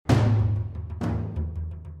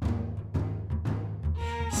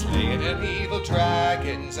Slaying an evil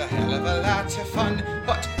dragon's a hell of a lot of fun,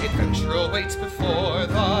 but adventure awaits before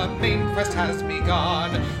the main quest has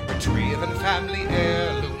begun. Retrieving family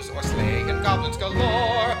heirlooms or slaying goblins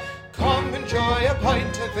galore. Come enjoy a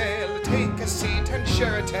pint of ale, take a seat and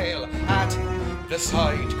share a tale at the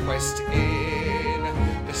Side Quest Inn.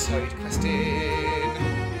 The Side Quest Inn.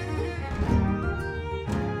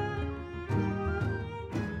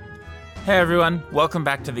 Hey everyone, welcome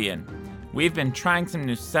back to the Inn. We've been trying some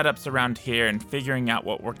new setups around here and figuring out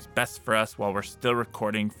what works best for us while we're still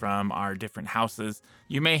recording from our different houses.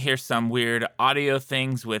 You may hear some weird audio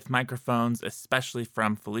things with microphones, especially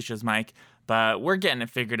from Felicia's mic, but we're getting it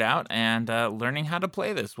figured out and learning how to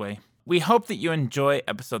play this way. We hope that you enjoy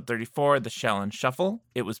episode 34, the Shelyn Shuffle.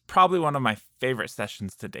 It was probably one of my favorite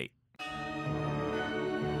sessions to date.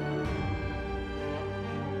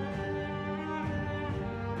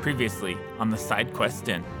 Previously on the Side Quest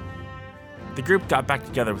Inn. The group got back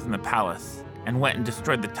together within the palace and went and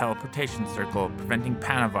destroyed the teleportation circle, preventing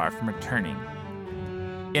Panavar from returning.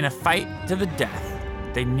 In a fight to the death,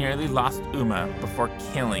 they nearly lost Uma before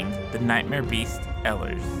killing the nightmare beast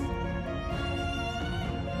Ellers.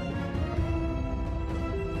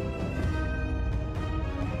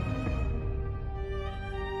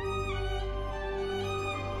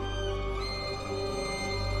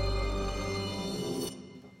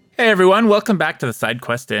 Hey everyone, welcome back to the Side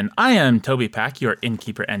Quest Inn. I am Toby Pack, your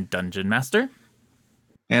innkeeper and dungeon master.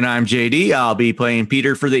 And I'm JD. I'll be playing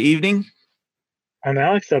Peter for the evening. I'm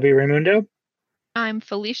Alex. I'll be Raimundo. I'm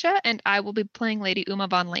Felicia, and I will be playing Lady Uma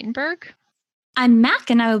von Leitenberg. I'm Mac,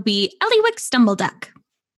 and I will be Eliwick Stumbleduck.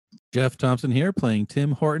 Jeff Thompson here, playing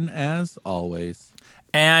Tim Horton as always.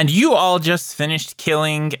 And you all just finished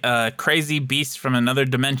killing a crazy beast from another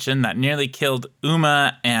dimension that nearly killed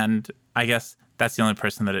Uma, and I guess that's the only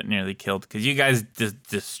person that it nearly killed, because you guys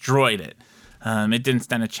destroyed it. It didn't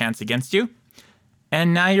stand a chance against you.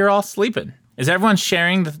 And now you're all sleeping. Is everyone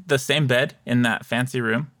sharing the same bed in that fancy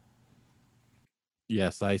room?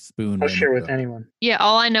 Yes, I spoon. I'll share with anyone. Yeah,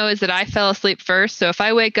 all I know is that I fell asleep first, so if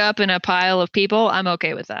I wake up in a pile of people, I'm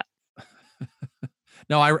okay with that.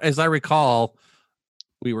 No, as I recall,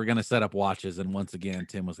 we were going to set up watches, and once again,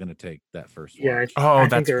 Tim was going to take that first one. Yeah. Oh,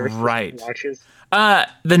 that's right. Watches.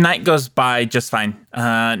 The night goes by just fine.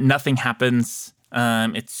 Nothing happens.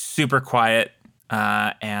 It's super quiet.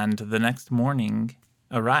 And the next morning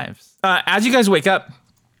arrives. As you guys wake up,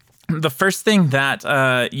 the first thing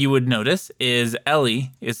that you would notice is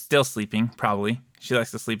Ellie is still sleeping, probably. She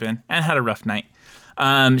likes to sleep in and had a rough night.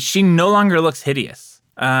 She no longer looks hideous.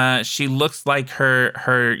 She looks like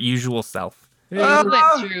her usual self.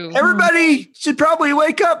 Everybody should probably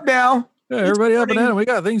wake up now. Yeah, everybody up and down. We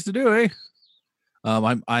got things to do, eh?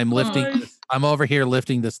 I'm lifting. I'm over here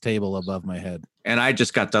lifting this table above my head. And I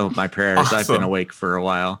just got done with my prayers. Awesome. I've been awake for a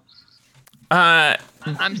while.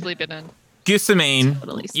 I'm sleeping in. Gusamane,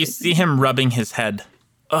 Totally you sleeping. see him rubbing his head.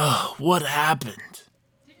 Oh, what happened?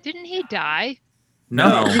 Didn't he die?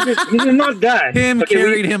 No. He did not die. Tim Okay,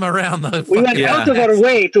 carried him around the. We went out of our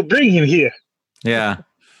way to bring him here. Yeah.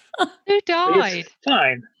 Who died? It's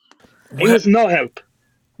fine. He Where, was no help.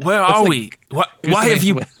 where are we? Why have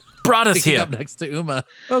you brought us Picking here? up next to Uma.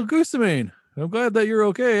 Oh, Gusamane, I'm glad that you're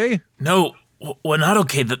okay, eh? No, we're not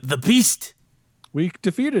okay. The beast. We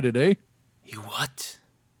defeated it, eh? You what?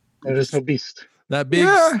 There is no beast. That big,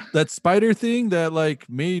 Yeah. that spider thing that like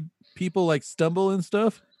made people like stumble and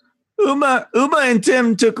stuff. Uma and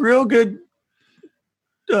Tim took real good,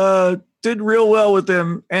 did real well with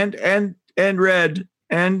them, and Red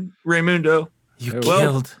and Raimundo. You Well-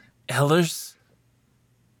 killed Ellers?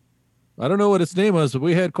 I don't know what its name was, but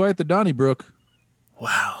we had quite the Donnybrook.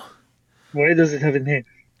 Wow. Why does it have a name?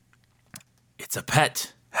 It's a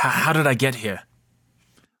pet. How did I get here?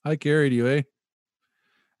 I carried you, eh?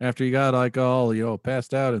 After you got like all,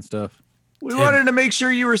 passed out and stuff. We Tim. wanted to make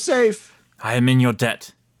sure you were safe. I am in your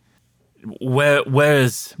debt. Where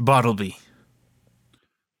is Bartleby?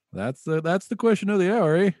 That's the question of the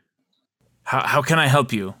hour, eh? How can I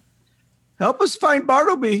help you? Help us find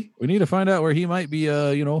Bartleby. We need to find out where he might be,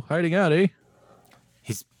 hiding out, eh?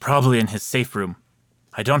 He's probably in his safe room.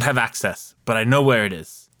 I don't have access, but I know where it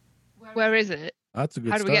is. Where is it? That's a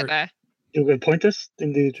good How do start. we get there? You will point us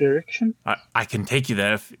in the direction? I can take you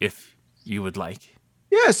there if you would like.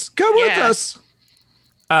 Yes, come with Yeah. us.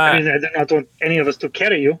 I mean, I do not want any of us to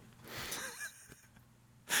carry you.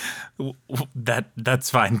 That's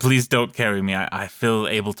fine. Please don't carry me. I feel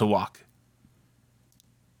able to walk.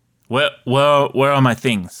 Where are my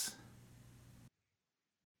things?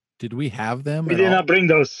 Did we have them? We at did all? not bring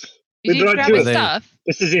those. You We need to brought grab you. his They- stuff.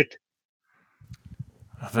 This is it.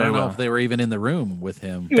 I Very don't know well. if they were even in the room with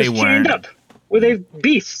him. He was They chained weren't. up. with a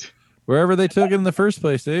beast. Wherever they took it in the first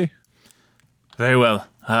place, eh? Very well.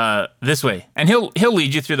 This way. And he'll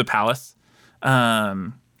lead you through the palace.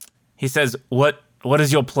 He says, What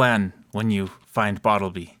is your plan when you find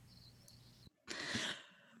Bartleby?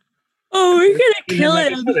 Oh, we're gonna kill Like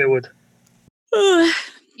I him. said I would.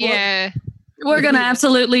 Yeah. We're gonna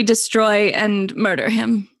absolutely destroy and murder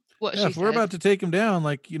him. What Yeah, she if we're said. about to take him down,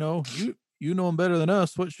 like, you know him better than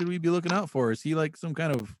us. What should we be looking out for? Is he like some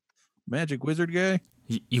kind of magic wizard guy?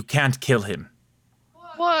 You can't kill him.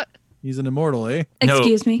 What? He's an immortal, eh?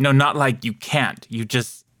 Excuse me. No, not like you can't. You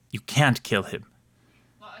can't kill him.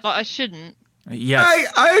 Like I shouldn't.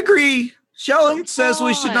 Yes. I agree. Shelyn says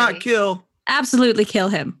we should Why? not kill. Absolutely kill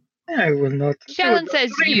him. I will not. I Shelyn would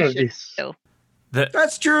says dream you of should this. kill.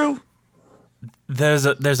 That's true. There's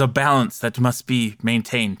a balance that must be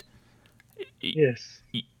maintained. Yes.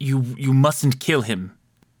 You mustn't kill him.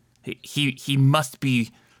 He must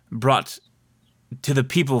be brought to the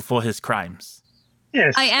people for his crimes.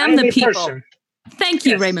 Yes. I am the a people. person. Thank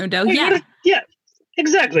you, Yes. Raimundo. Hey, Yeah, Yeah.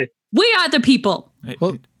 Exactly. we are the people.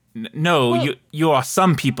 Well- No, you are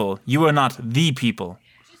some people. You are not the people.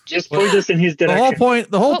 Just point us in his The direction.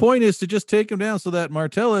 whole point is to just take him down so that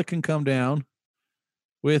Martella can come down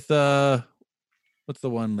with what's the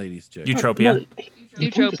one lady's chick? Utopia. He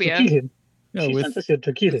told us to Utopia. kill him. Yeah, She with sent us here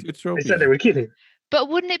to kill him. They Utopia. said they would kill him. But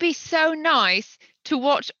wouldn't it be so nice to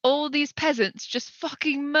watch all these peasants just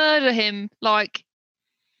fucking murder him? Like,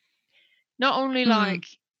 not only like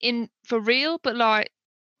in for real, but like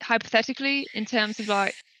hypothetically in terms of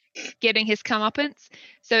like getting his comeuppance.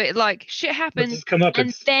 So it like shit But happens just come up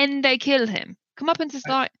and then they kill him. Comeuppance is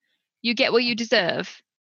like you get what you deserve.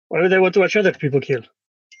 Why would they want to watch other people kill?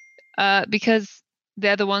 Because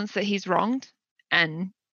they're the ones that he's wronged,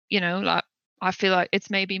 and like I feel like it's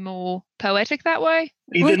maybe more poetic that way.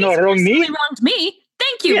 He Well, did not he's wrong me. personally wronged me.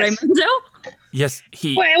 Thank you, Yes. Raimundo. Yes,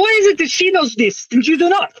 he. Why is it that she knows this and you do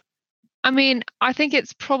not? I mean, I think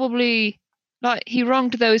it's probably like he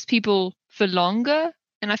wronged those people for longer,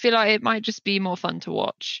 and I feel like it might just be more fun to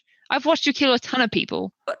watch. I've watched you kill a ton of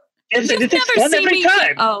people. Yes, You've it is never fun seen every me.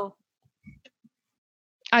 time. Oh,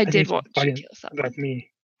 I think did you're watch you talking kill someone. About me.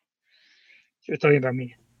 She was talking about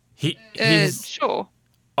me. He's Sure.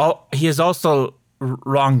 he has also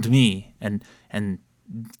wronged me and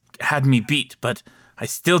had me beat, but I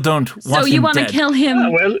still don't want so him you want to dead. kill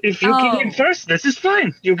him? Well, if you kill him Oh. first, this is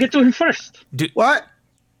fine. You get to him first. What?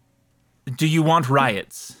 Do you want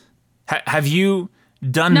riots? Have you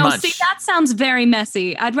done No, much? see, that sounds very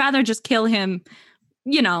messy. I'd rather just kill him,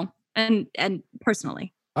 and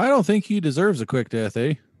personally. I don't think he deserves a quick death,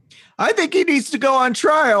 eh? I think he needs to go on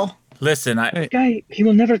trial. Listen, Hey. Guy, he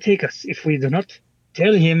will never take us if we do not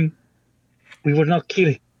tell him we will not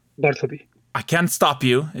kill Bartleby. I can't stop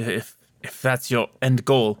you if that's your end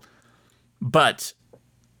goal, but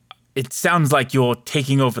it sounds like you're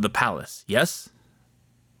taking over the palace. Yes.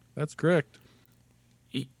 That's correct.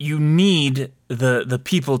 You need the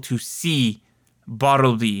people to see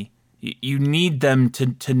Bartleby. You need them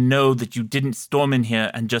to know that you didn't storm in here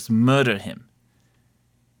and just murder him.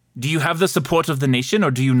 Do you have the support of the nation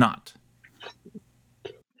or do you not?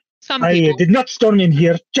 Some I people. did not storm in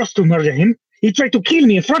here just to murder him. He tried to kill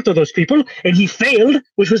me in front of those people, and he failed,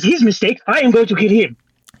 which was his mistake. I am going to kill him.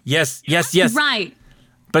 Yes. Right.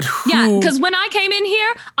 But who? Yeah, because when I came in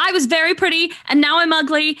here, I was very pretty, and now I'm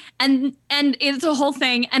ugly, and it's a whole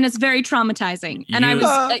thing, and it's very traumatizing. And I You-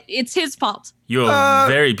 was, it's his fault. You're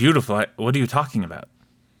very beautiful. What are you talking about?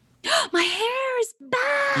 My hair is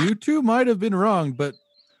bad. You two might have been wrong, but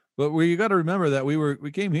you got to remember that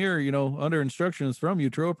we came here, under instructions from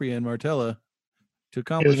Utopia and Martella to It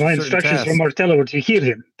accomplish was my a certain instructions task. from Martella were to kill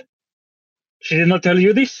him. She did not tell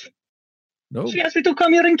you this? No, She asked me to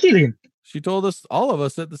come here and kill him. she told us, all of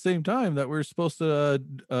us at the same time, that we're supposed to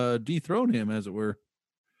dethrone him, as it were,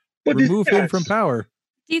 But this- remove him from power.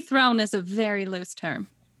 Dethrone is a very loose term.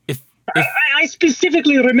 I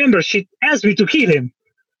specifically remember she asked me to kill him.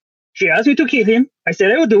 She asked me to kill him. I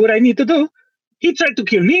said I will do what I need to do. He tried to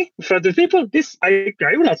kill me in front of people. I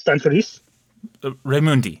will not stand for this.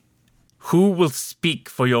 Raimundi, who will speak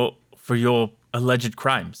for your alleged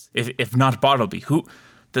crimes? If not Bartleby, who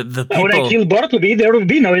the When I people kill Bartleby, there will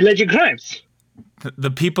be no alleged crimes.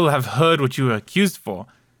 the people have heard what you are accused for.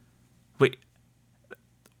 Wait,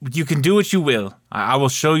 you can do what you will. I will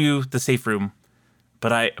show you the safe room,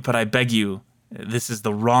 but I beg you, this is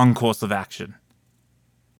the wrong course of action.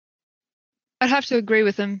 I'd have to agree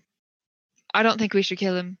with him. I don't think we should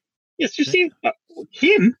kill him. Yes, you see,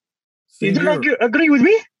 him? You Same do not here. agree with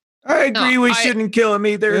me? I agree we shouldn't kill him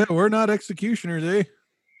either. Yeah, we're not executioners, eh?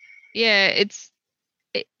 Yeah,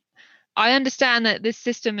 I understand that this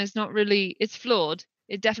system is not really, it's flawed.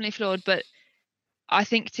 It's definitely flawed, but I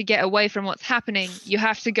think to get away from what's happening, you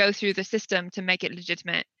have to go through the system to make it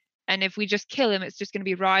legitimate. And if we just kill him, it's just going to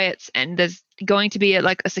be riots, and there's going to be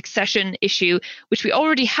a succession issue, which we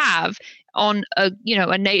already have on a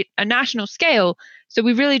national scale. So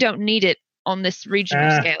we really don't need it on this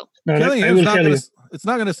regional scale. No, killing him it's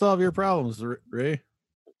not going to solve your problems, Ray.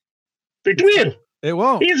 It will. It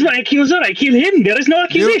won't. He's my accuser. I kill him. There is no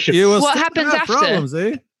accusation. What happens after? Problems,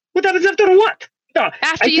 eh? What happens after what? No,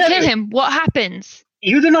 after you kill him, what happens?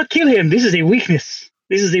 You do not kill him. This is a weakness.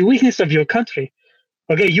 This is a weakness of your country.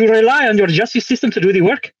 Okay, you rely on your justice system to do the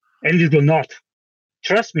work, and it will not.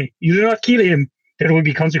 Trust me. You do not kill him. There will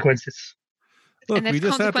be consequences. Look, and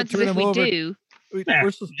there's consequences if we do. You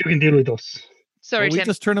can deal with those. Sorry, we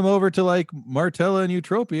just turn him over to like Martella and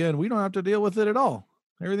Eutropia, and we don't have to deal with it at all.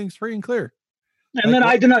 Everything's free and clear. And then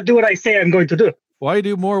I do not do what I say I'm going to do. Why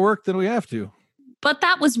do more work than we have to? But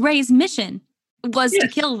that was Ray's mission, was to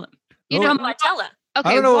kill them. Martella. Okay,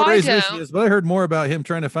 I don't know what Ray's mission is, but I heard more about him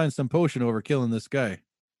trying to find some potion over killing this guy.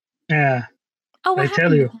 Yeah. Oh, I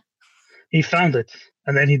tell you, he found it,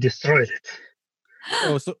 and then he destroyed it.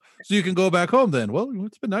 Oh, so you can go back home then? Well,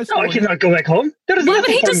 it's been nice. No, I cannot go back home. Why would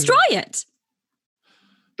he destroy it?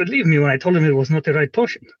 Believe me when I told him it was not the right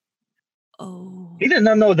potion. Oh. He did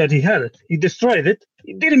not know that he had it. He destroyed it.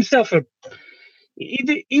 He did himself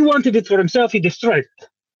he wanted it for himself. He destroyed it.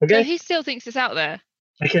 Okay? So he still thinks it's out there.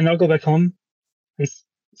 I cannot go back home. He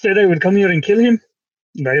said I would come here and kill him.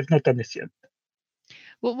 And I have not done this yet.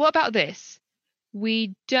 Well, what about this?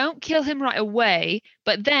 We don't kill him right away,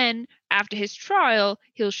 but then after his trial,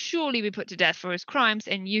 he'll surely be put to death for his crimes,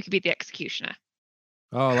 and you could be the executioner.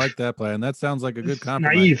 Oh, I like that plan. That sounds like a good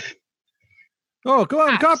compromise. Naive. Oh, come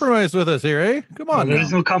on, compromise with us here, eh? Come on. There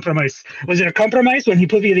is no compromise. Was there a compromise when he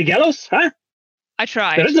put me in the gallows? Huh? I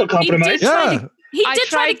tried. There is no compromise. He did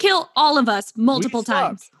try to kill all of us multiple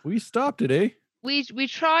times. We stopped it, eh? We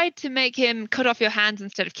tried to make him cut off your hands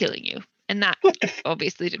instead of killing you, and that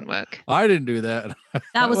obviously didn't work. I didn't do that.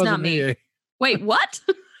 That was not me. Eh? Wait, what?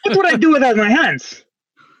 What would I do without my hands?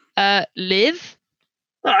 Live.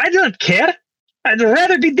 I don't care. I'd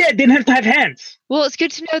rather be dead than have to have hands. Well, it's good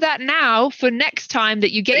to know that now for next time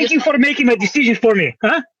that you get. Thank you for making my decision for me,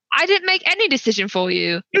 huh? I didn't make any decision for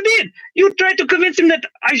you. You did. You tried to convince him that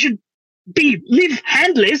I should live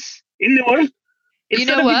handless in the world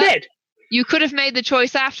instead of be dead. You could have made the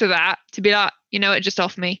choice after that to be like, just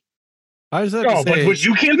off me. I just have to say, but would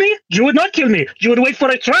you kill me? You would not kill me. You would wait for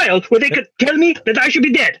a trial where they could tell me that I should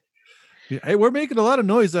be dead. Hey, we're making a lot of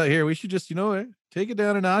noise out here. We should just, take it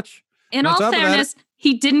down a notch. In all fairness,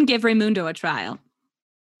 he didn't give Raimundo a trial.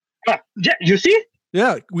 You see?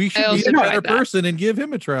 Yeah, we should be a better person and give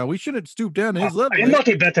him a trial. We shouldn't stoop down to his level. I am not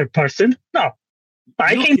a better person. No.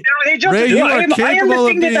 I came down with a job Ray, to do. you are I am capable the of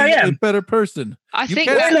thing being that I am. a better person. I think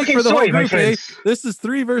that's for the whole group, eh? This is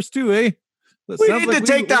 3 versus 2, eh? We need to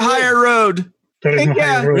take the higher road. There is no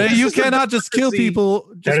higher road. Ray, you cannot just kill people.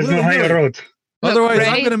 There is no higher road. Otherwise,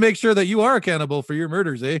 I'm going to make sure that you are accountable for your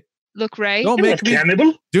murders, eh? Look, Ray. Don't make me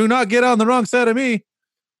accountable. Do not get on the wrong side of me.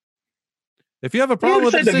 If you have a problem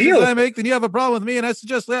with the decisions I make, then you have a problem with me, and I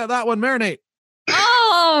suggest that one marinate.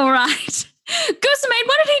 All right. Goosemate,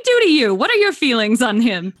 what did he do to you? What are your feelings on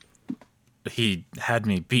him? He had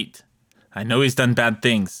me beat. I know he's done bad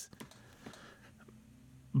things.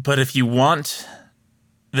 But if you want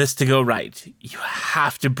this to go right, you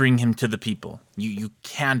have to bring him to the people. You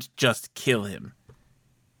can't just kill him.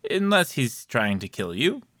 Unless he's trying to kill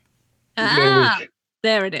you.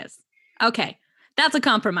 There it is. Okay. That's a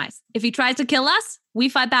compromise. If he tries to kill us, we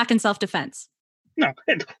fight back in self-defense. No.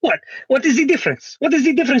 What is the difference? What is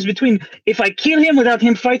the difference between if I kill him without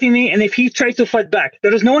him fighting me and if he tries to fight back?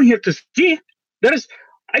 There is no one here to see.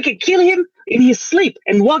 I can kill him in his sleep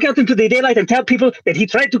and walk out into the daylight and tell people that he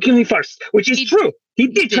tried to kill me first, which is true. He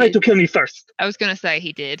did try to kill me first. I was going to say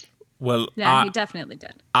he did. Well, yeah, he definitely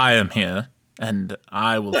did. I am here, and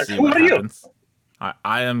I will see what happens.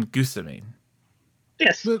 I am Goosemate.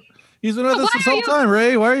 Yes. He's been with us this whole time,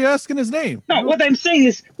 Ray. Why are you asking his name? No, what I'm saying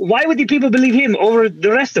is, why would the people believe him over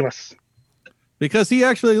the rest of us? Because he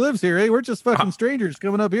actually lives here, eh? We're just fucking strangers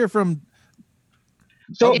coming up here from...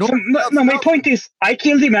 So, my point is, I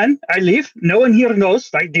killed the man. I live. No one here knows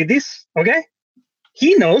I did this, okay?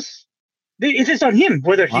 He knows. It is on him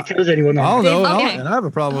whether he tells anyone or not. I'll know, and I have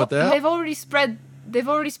a problem with that. They've already spread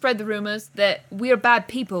the rumors that we're bad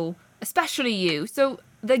people, especially you. So...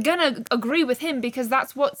 they're gonna agree with him because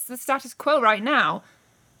that's what's the status quo right now.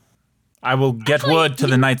 I will get word to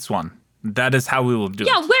the Night Swan. That is how we will do it.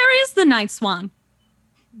 Yeah, where is the Night Swan?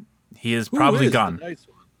 He is probably gone. He's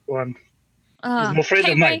no friend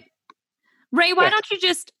of mine. Ray, why What? don't you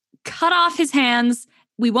just cut off his hands?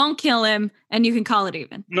 We won't kill him, and you can call it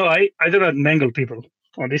even. No, I do not mangle people.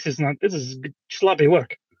 Oh, this is sloppy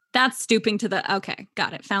work. That's stooping to the. Okay,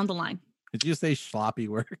 got it. Found the line. Did you say sloppy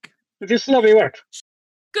work? It is sloppy work.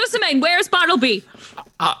 Goosamane, where's Bartleby?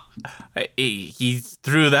 He's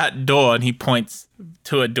through that door, and he points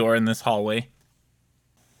to a door in this hallway.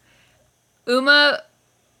 Uma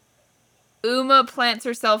plants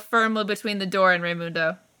herself firmly between the door and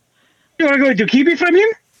Raimundo. You are going to keep it from him?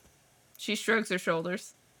 She shrugs her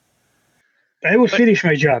shoulders. I will finish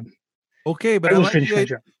my job. Okay, but I will like finish my it.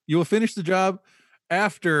 job. You will finish the job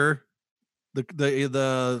after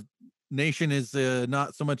the nation is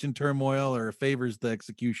not so much in turmoil or favors the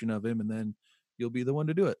execution of him, and then you'll be the one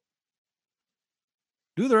to do it.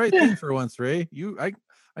 Do the right thing for once, Ray.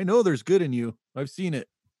 I know there's good in you. I've seen it.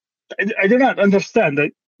 I do not understand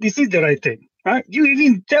that this is the right thing. Huh? You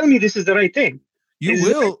even tell me this is the right thing. You It's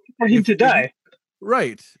will right for him to die.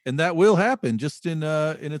 Right, and that will happen just in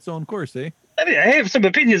its own course, eh? I mean, I have some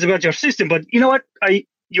opinions about your system, but you know what?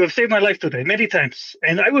 You have saved my life today many times,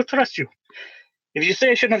 and I will trust you. If you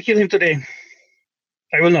say I should not kill him today,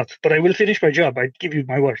 I will not. But I will finish my job. I give you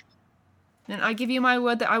my word. And I give you my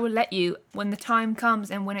word that I will let you when the time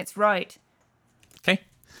comes and when it's right. Okay.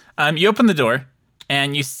 You open the door,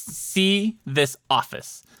 and you see this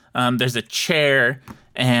office. There's a chair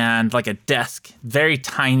and like a desk, very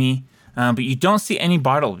tiny, but you don't see any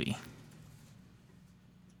Bartleby.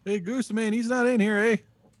 Hey, Goosamane, he's not in here,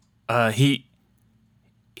 eh?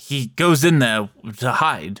 He goes in there to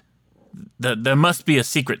hide. There must be a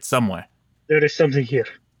secret somewhere. There is something here.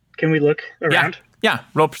 Can we look around? Yeah.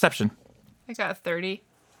 Roll perception. I got a 30.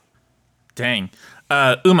 Dang.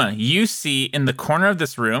 Uma, you see in the corner of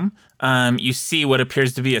this room, you see what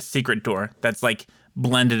appears to be a secret door that's like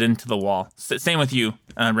blended into the wall. Same with you,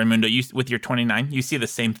 Raimundo. You with your 29, you see the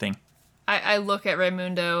same thing. I look at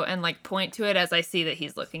Raimundo and like point to it as I see that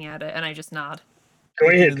he's looking at it, and I just nod. Go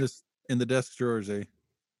ahead. In the desk drawers, eh?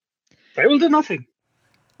 I will do nothing.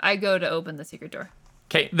 I go to open the secret door.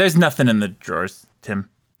 Okay, there's nothing in the drawers, Tim.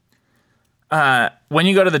 When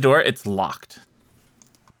you go to the door, it's locked.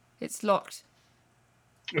 It's locked.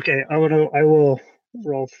 Okay, I will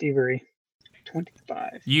roll thievery.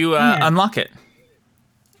 25. You unlock it.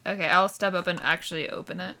 Okay, I'll step up and actually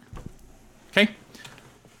open it. Okay.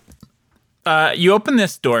 You open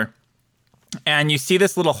this door, and you see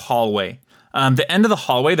this little hallway. The end of the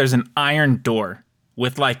hallway, there's an iron door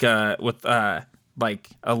with like a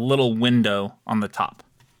little window on the top.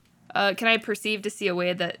 Can I perceive to see a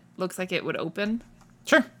way that looks like it would open?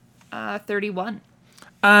 Sure. 31.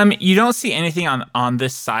 You don't see anything on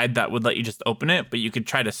this side that would let you just open it, but you could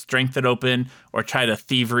try to strength it open or try to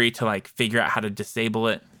thievery to like figure out how to disable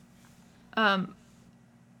it.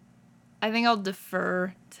 I think I'll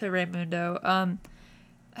defer to Raimundo.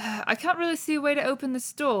 I can't really see a way to open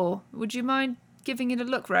this door. Would you mind giving it a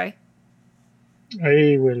look, Ray?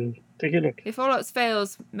 I will take a look. If all else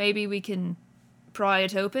fails, maybe we can pry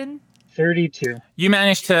it open. 32. You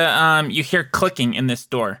manage to, you hear clicking in this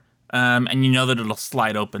door, and you know that it'll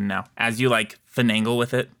slide open now as you like finagle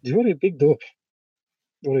with it. It's a very big door.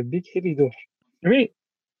 Or a big heavy door.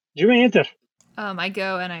 You may enter. I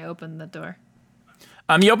go and I open the door.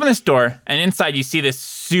 You open this door, and inside you see this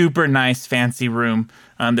super nice, fancy room.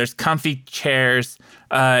 There's comfy chairs.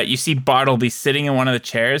 You see Bartleby sitting in one of the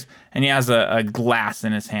chairs, and he has a glass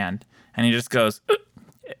in his hand. And he just goes,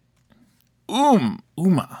 Uma,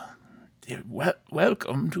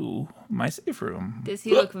 welcome to my safe room. Does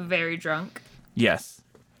he look very drunk? Yes.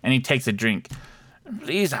 And he takes a drink.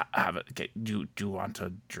 Please have it. Okay, do you want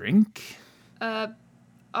a drink?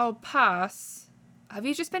 I'll pass. Have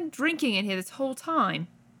you just been drinking in here this whole time?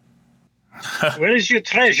 Where is your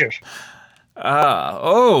treasure?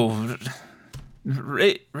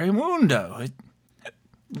 Raimundo.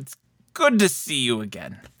 It's good to see you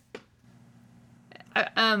again.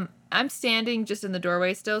 I'm standing just in the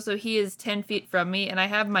doorway still, so he is 10 feet from me, and I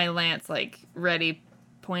have my lance, like, ready,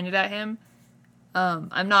 pointed at him.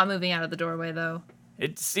 I'm not moving out of the doorway, though.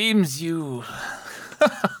 It seems you...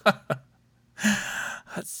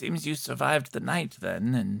 It seems you survived the night,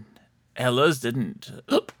 then, and Ella's didn't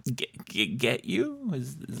get you?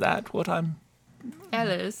 Is that what I'm...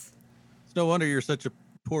 Ella's? It's no wonder you're such a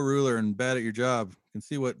poor ruler and bad at your job. You can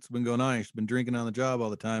see what's been going on. You've been drinking on the job all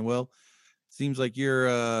the time. Well, seems like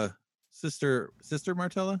your sister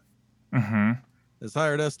Martella has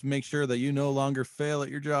hired us to make sure that you no longer fail at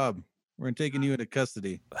your job. We're taking you into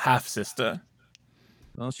custody. Half sister.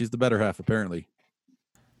 Well, she's the better half, apparently.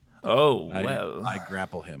 Oh, well. I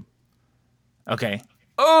grapple him. Okay.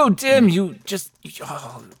 Oh, Tim,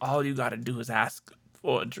 all you gotta do is ask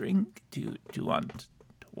for a drink? Do you want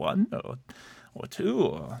one or two?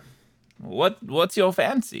 Or what's your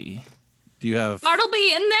fancy? Do you have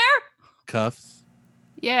Bartleby in there? cuffs?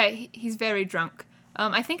 Yeah, he's very drunk.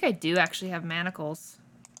 I think I do actually have manacles.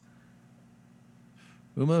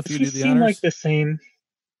 Uma, if you He do the seem honors. like the same.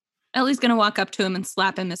 Ellie's gonna walk up to him and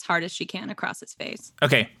slap him as hard as she can across his face.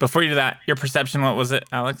 Okay, before you do that, your perception, what was it,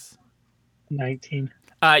 Alex? 19.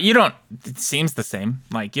 You don't. It seems the same.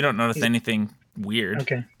 Like you don't notice anything weird.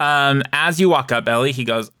 Okay. As you walk up, Ellie, he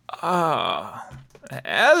goes, "Ah,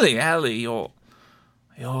 Ellie,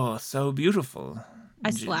 you're so beautiful." I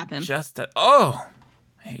slap him.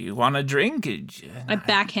 You want a drink? I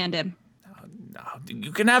backhand him. No,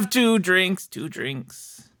 you can have 2 drinks. 2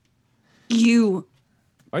 drinks. You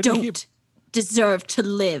Why do you don't keep- deserve to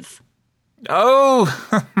live. Oh,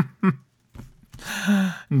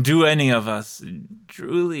 do any of us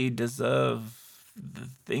truly deserve the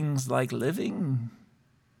things like living?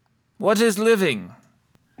 What is living?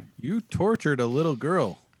 You tortured a little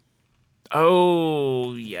girl.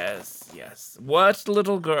 Oh, yes. What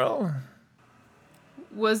little girl?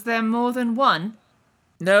 Was there more than one?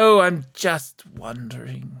 No, I'm just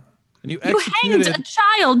wondering. And you You hanged executed. a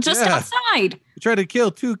child just Yeah. outside. You tried to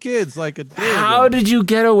kill 2 kids like a day How ago. did you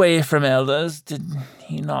get away from Elders? Did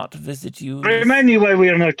he not visit you Remind me why we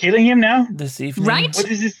are not killing him now. this evening? Right? What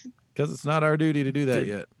is this? Because it's not our duty to do that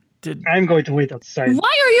yet. Did I'm going to wait outside.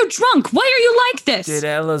 Why are you drunk? Why are you like this? did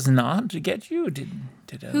Ella's not get you? Did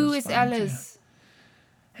Ella's Who is find you? Ella's?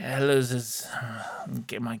 Ella's is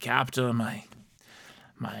my captor, my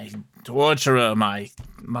torturer, my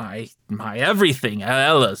everything.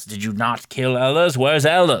 Ella's. Did you not kill Ella's? Where's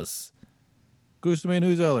Ella's? Gooseman,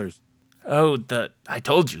 who's Ellers? Oh, I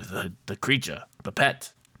told you, the creature, the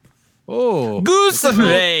pet. Oh.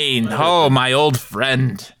 Goosemane! Oh, my old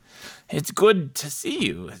friend. It's good to see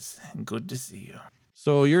you. It's good to see you.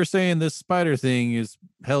 So you're saying this spider thing is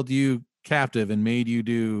held you captive and made you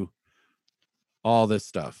do all this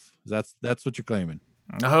stuff. That's what you're claiming.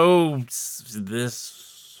 Oh,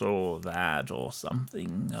 this or that or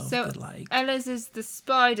something of So the like. Ella's is the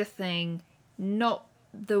spider thing, not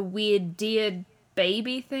the weird deer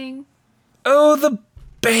baby thing. Oh, the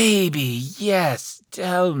baby. Yes,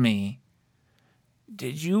 tell me.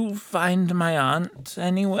 Did you find my aunt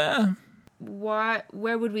anywhere? Why?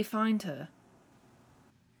 Where would we find her?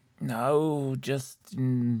 No, just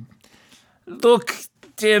look,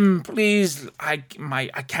 Tim. Please, I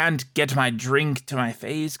can't get my drink to my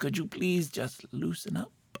face. Could you please just loosen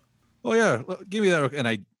up? Oh yeah, give me that. And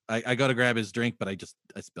I go to grab his drink, but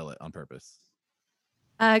I spill it on purpose.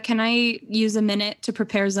 Can I use a minute to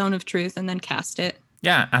prepare Zone of Truth and then cast it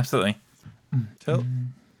Yeah, absolutely.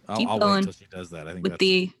 Keep I'll going wait till she does that. I think with that's...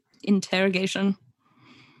 the interrogation?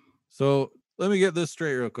 So let me get this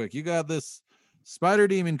straight real quick. You got this spider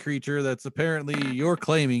demon creature that's apparently you're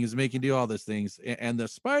claiming is making do all these things, and the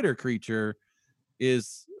spider creature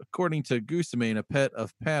is, according to Goosemane, a pet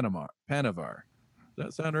of Panavar. Does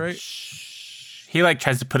that sound right? He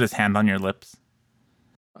tries to put his hand on your lips.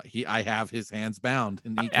 I have his hands bound.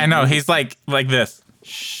 And I know he's like this.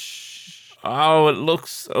 Shh. Oh, it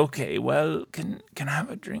looks okay. Well, can I have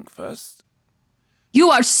a drink first? You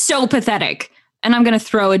are so pathetic. And I'm going to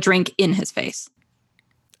throw a drink in his face.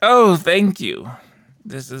 Oh, thank you.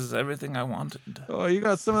 This is everything I wanted. Oh, you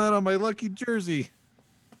got some of that on my lucky jersey.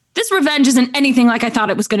 This revenge isn't anything like I thought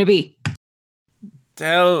it was going to be.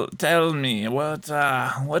 Tell me what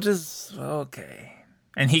is okay.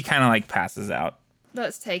 And he kind of passes out.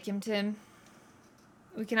 Let's take him, Tim.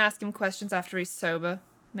 We can ask him questions after he's sober.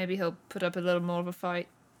 Maybe he'll put up a little more of a fight.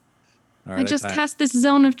 All I right, just cast this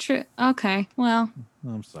Zone of Truth. Okay, well.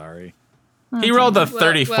 I'm sorry. He rolled a Well,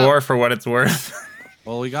 34 for what it's worth.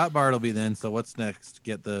 Well, we got Bartleby then. So what's next?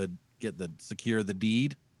 Get the secure the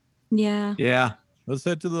deed. Yeah. Yeah. Let's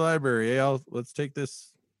head to the library. Let's take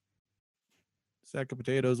this sack of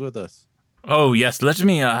potatoes with us. Oh, yes. Let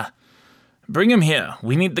me bring him here.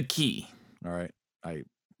 We need the key. All right. I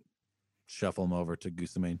shuffle him over to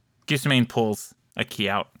Goosemane. Goosemane pulls a key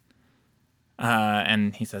out.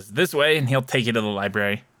 And he says, this way, and he'll take you to the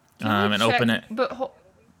library Can we and check- open it. But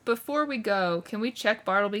before we go, can we check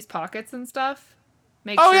Bartleby's pockets and stuff?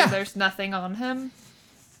 Make Oh, sure yeah. there's nothing on him.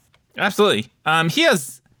 Absolutely. He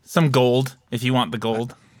has some gold, if you want the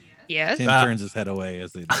gold. Yes. Tim turns his head away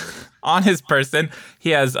as they do it. On his person,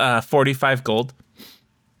 he has 45 gold.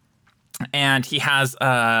 And he has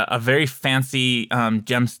a very fancy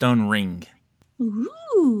gemstone ring.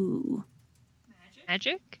 Ooh.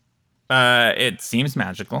 Magic? It seems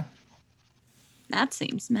magical. That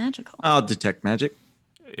seems magical. I'll detect magic.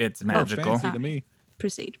 It's Oh, magical. fancy to me.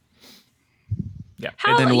 Proceed.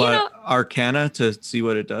 How, And then you what? know, Arcana to see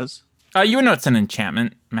what it does. You know it's an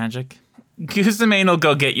enchantment magic. Guzamane will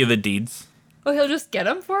go get you the deeds. Oh, he'll just get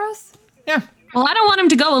them for us? Yeah. well, I don't want him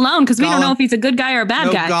to go alone because we don't know Gollum. if he's a good guy or a bad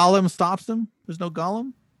No guy. Gollum stops him. There's no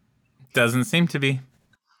Gollum. Doesn't seem to be.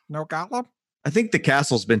 No Gollum. I think the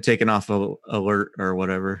castle's been taken off alert or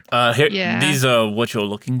whatever. Here, Yeah. these are what you're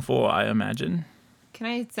looking for, I imagine. Can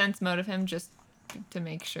I sense motive him just to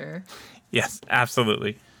make sure? Yes,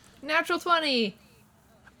 absolutely. Natural 20.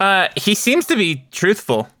 He seems to be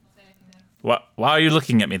truthful. Why are you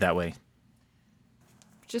looking at me that way?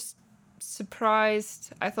 Just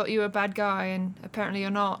surprised. I thought you were a bad guy, and apparently you're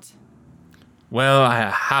not. Well, I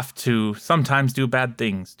have to sometimes do bad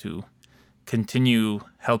things to continue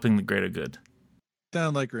helping the greater good.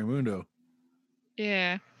 Sound like Raimundo.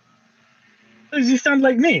 Yeah. Does he sound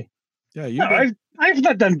like me? Yeah, you. No, I've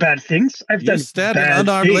not done bad things. I've You done stabbed an bad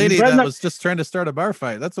unarmed things, lady but I'm that not- was just trying to start a bar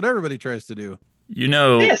fight. That's what everybody tries to do. You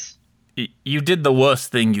know, Yes, you did the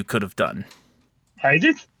worst thing you could have done. I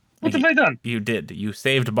did. What have I done? You did. You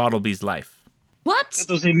saved Bottleby's life. What?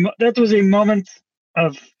 That was a moment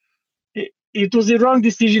of. It was a wrong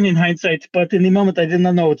decision in hindsight, but in the moment I did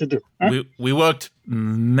not know what to do. Huh? We worked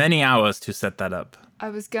many hours to set that up. I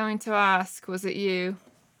was going to ask, was it you?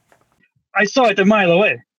 I saw it a mile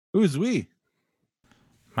away. Who's we?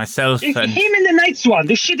 Myself Him and and the Night Swan,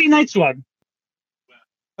 the shitty Night Swan.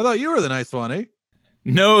 I thought you were the nice one, eh?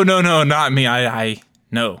 no, not me.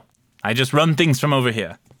 No. I just run things from over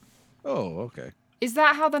here. Oh, okay. Is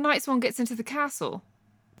that how the Night Swan gets into the castle?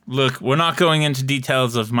 Look, we're not going into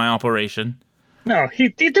details of my operation. No, he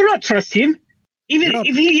do not trust him. Even No.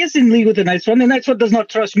 if he is in league with the Night Swan does not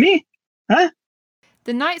trust me. Huh?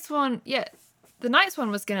 The Night Swan, yeah. The Night Swan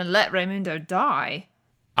was going to let Raimundo die.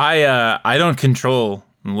 I don't control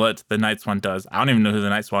what the Night Swan does. I don't even know who the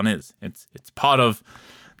Night Swan is. It's part of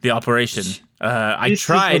the operation. I This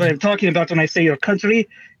tried. is what I'm talking about when I say your country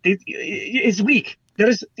is weak.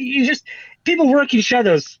 People work in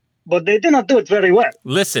shadows, but they do not do it very well.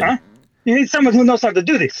 Listen, Huh? You need someone who knows how to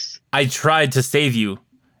do this. I tried to save you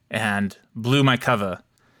and blew my cover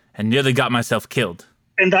and nearly got myself killed.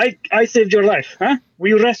 And I saved your life, huh?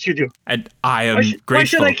 We rescued you. And I am Why should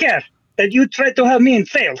grateful. I care that you tried to help me and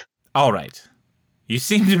failed? All right. You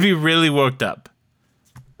seem to be really worked up.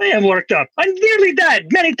 I am worked up. I nearly died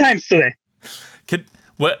many times today.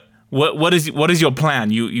 What is your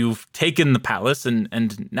plan? You've taken the palace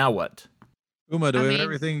and now what? Uma, do I we have mean-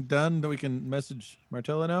 everything done that we can message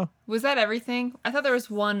Martella now? Was that everything? I thought there was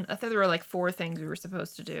one. I thought there were like 4 things we were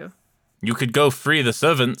supposed to do. You could go free the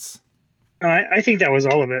servants. No, I think that was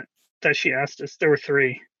all of it that she asked us. There were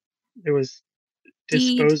 3. There was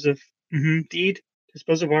dispose of deed,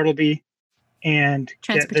 dispose of Bartleby, and get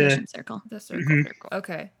Transportation circle. The circle. Mhm. Circle.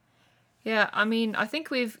 Okay. Yeah, I mean, I think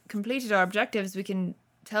we've completed our objectives. We can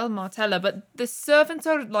tell Martella, but the servants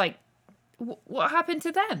are like, what happened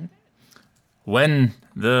to them? When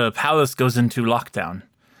the palace goes into lockdown,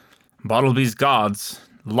 Bottleby's guards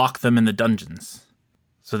lock them in the dungeons,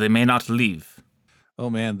 so they may not leave.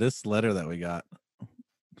 Oh man, this letter that we got.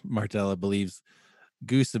 Martella believes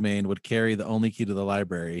Guzamane would carry the only key to the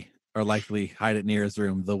library, or likely hide it near his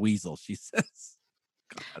room, the weasel, she says.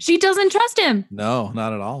 She doesn't trust him. No,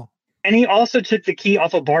 not at all. And he also took the key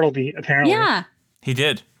off of Bartleby, apparently. Yeah. He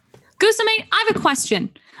did. Guzamane, I have a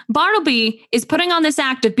question. Bartleby is putting on this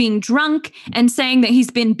act of being drunk and saying that he's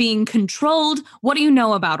been being controlled. What do you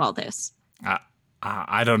know about all this?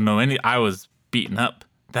 I don't know any. I was beaten up.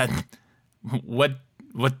 What?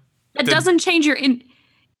 It doesn't change your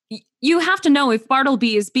you have to know if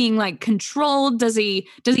Bartleby is being like controlled. Does he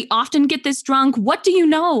often get this drunk? What do you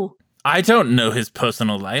know? I don't know his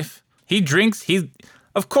personal life. He drinks.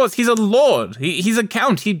 Of course, he's a lord. He's a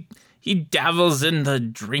count. He dabbles in the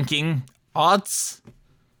drinking arts.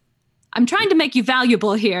 I'm trying to make you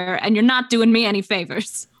valuable here, and you're not doing me any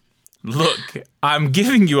favors. Look, I'm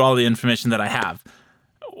giving you all the information that I have.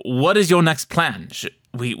 What is your next plan?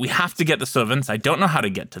 We have to get the servants. I don't know how to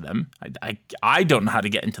get to them. I don't know how to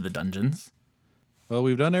get into the dungeons. Well,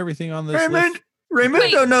 we've done everything on this list.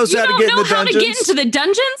 Raimundo knows you how to don't get in know the how to dungeons. get into the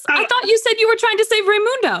dungeons? I thought you said you were trying to save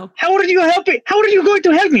Raimundo. How are you helping? How are you going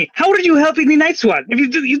to help me? How are you helping the Night Swan? If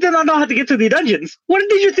you do not know how to get to the dungeons, what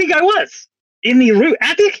did you think I was? In the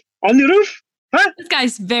attic? On the roof? Huh? This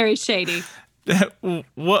guy's very shady.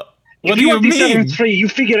 What If do you want the mean? servants free, you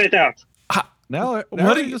figure it out. Now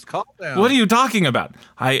What do you you- just calm down. What are you talking about?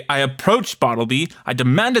 I approached Bartleby. I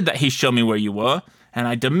demanded that he show me where you were, and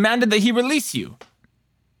I demanded that he release you.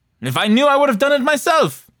 And if I knew, I would have done it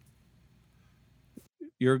myself.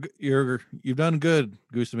 You've done good,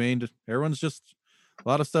 Guzamane. Everyone's just A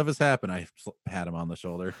lot of stuff has happened. I pat him on the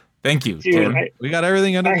shoulder. Thank you, Dude, Tim. We got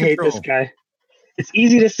everything under I hate control. this guy. It's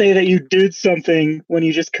easy to say that you did something when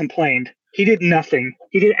you just complained. He did nothing.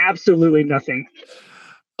 He did absolutely nothing.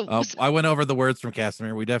 I went over the words from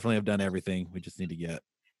Casimir. We definitely have done everything. We just need to get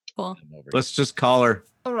Cool. him over. Let's just call her.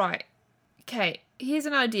 All right. Okay, here's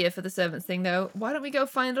an idea for the servants thing, though. Why don't we go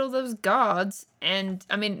find all those guards? And,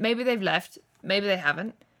 I mean, maybe they've left. Maybe they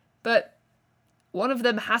haven't. But one of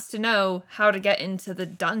them has to know how to get into the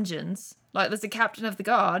dungeons. Like, there's the captain of the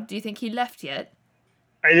guard. Do you think he left yet?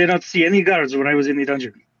 I did not see any guards when I was in the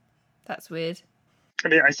dungeon. That's weird. I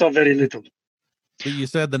mean, I saw very little. But you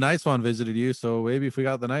said the nice one visited you, so maybe if we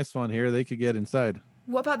got the nice one here, they could get inside.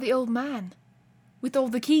 What about the old man? With all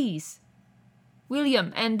the keys?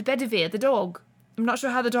 William and Bedivere, the dog. I'm not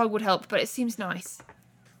sure how the dog would help, but it seems nice.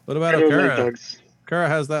 What about I don't like Okara? dogs. Okara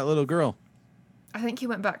has that little girl. I think he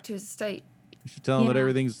went back to his estate. You should tell him that Yeah.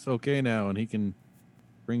 everything's okay now and he can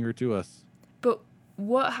bring her to us. But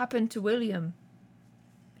what happened to William?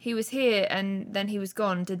 He was here and then he was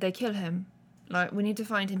gone. Did they kill him? Like, we need to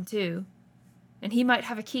find him too. And he might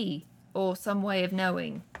have a key or some way of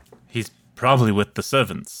knowing. He's probably with the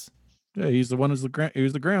servants. Yeah, he's the one who's the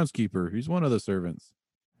groundskeeper. He's one of the servants.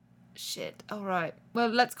 Shit. All right. Well,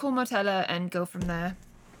 let's call Martella and go from there.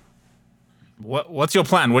 What's your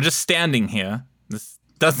plan? We're just standing here. This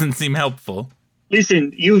doesn't seem helpful.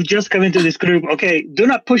 Listen, you've just come into this group. Okay, do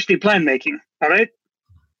not push the plan making. All right,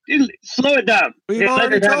 slow it down. We've Let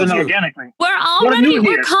already it happen told you. organically. We're are already, you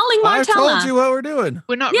we're here? calling I've Martella. told you what we're doing.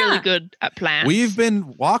 We're not Yeah. really good at plans. We've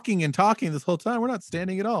been walking and talking this whole time. We're not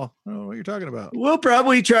standing at all. I don't know what you're talking about. We'll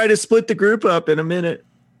probably try to split the group up in a minute.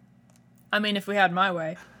 I mean, if we had my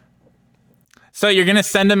way. So you're going to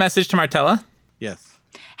send a message to Martella? Yes.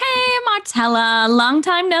 Hey, Martella, long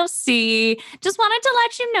time no see. Just wanted to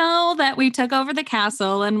let you know that we took over the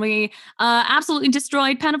castle and we absolutely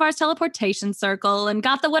destroyed Panavar's teleportation circle and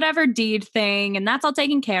got the whatever deed thing, and that's all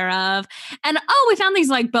taken care of. And we found these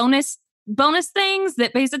like bonus things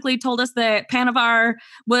that basically told us that Panavar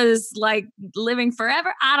was like living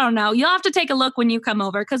forever. I don't know. You'll have to take a look when you come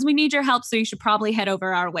over because we need your help, so you should probably head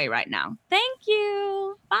over our way right now. Thank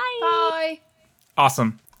you. Bye. Bye.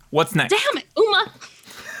 Awesome. What's next? Damn it, Uma.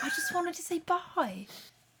 I just wanted to say bye.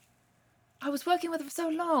 I was working with her for so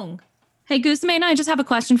long. Hey, Goosemane, I just have a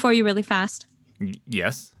question for you really fast.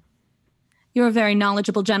 Yes, You're a very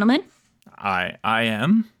knowledgeable gentleman, I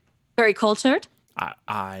am. very cultured.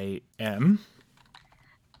 I am.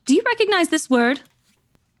 Do you recognize this word?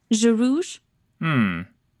 Jarouge?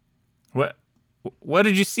 What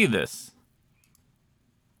did you see this?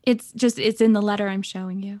 It's in the letter I'm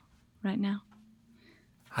showing you right now.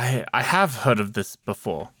 I have heard of this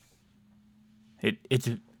before. It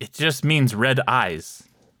just means red eyes.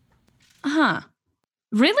 Huh.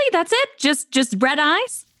 Really? That's it? Just red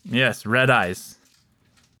eyes? Yes, red eyes.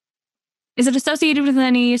 Is it associated with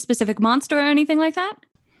any specific monster or anything like that?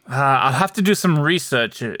 I'll have to do some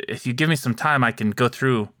research. If you give me some time, I can go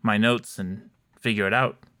through my notes and figure it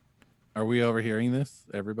out. Are we overhearing this,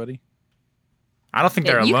 everybody? I don't think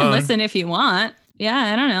they're You alone. can listen if you want. Yeah,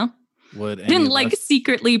 I don't know. Would any Didn't of like us-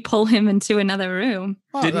 secretly pull him into another room.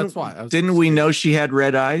 Oh, that's why. I was Didn't gonna we say- know she had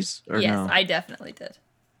red eyes? Or Yes, no? I definitely did.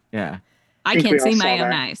 Yeah. I think we can't all see saw my own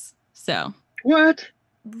that. eyes. So What?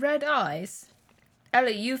 Red eyes?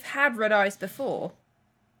 Ellie, you've had red eyes before.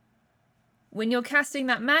 When you're casting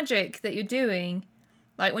that magic that you're doing,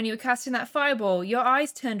 like when you were casting that fireball, your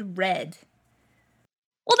eyes turned red.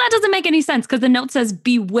 well, that doesn't make any sense because the note says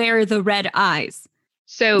beware the red eyes.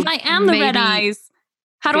 So If I am the red maybe, eyes,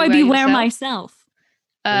 how do I beware beware yourself? myself?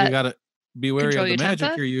 Well, you gotta be wary of control the your magic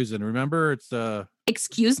temper? you're using. Remember, it's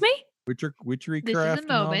Excuse me? witchery This craft is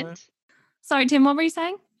the and all that. moment. Sorry, Tim, what were you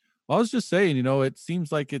saying? Well, I was just saying, it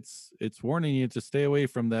seems like it's warning you to stay away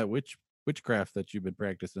from that witchcraft that you've been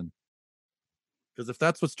practicing. Because if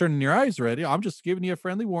that's what's turning your eyes red, I'm just giving you a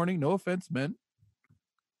friendly warning. No offense meant.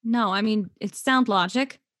 No, I mean, it's sound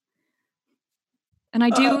logic. And I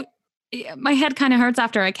do, my head kind of hurts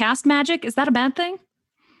after I cast magic. Is that a bad thing?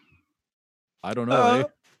 I don't know. eh?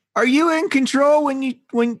 Are you in control when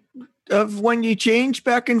you change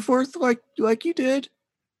back and forth like you did?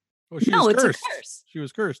 Oh, she No, was it's cursed. a curse. She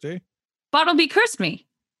was cursed, eh? Bartleby cursed me.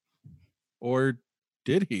 Or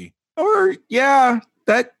did he? Or yeah,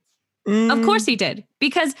 that. Of course he did.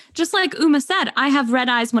 Because just like Uma said, I have red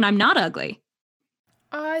eyes when I'm not ugly.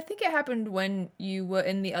 I think it happened when you were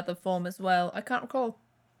in the other form as well. I can't recall.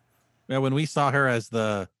 Yeah, when we saw her as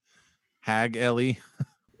the hag Ellie,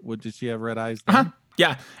 did she have red eyes? then? Uh-huh.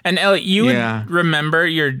 Yeah. And Ellie, you Yeah. would remember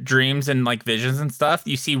your dreams and like visions and stuff.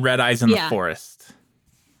 You see red eyes in the Yeah. forest.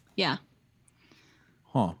 Yeah.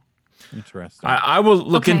 Huh. Interesting. I will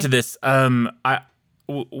look Okay. into this.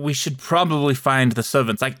 We should probably find the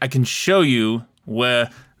servants. I can show you where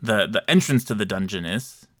the entrance to the dungeon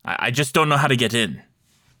is. I just don't know how to get in.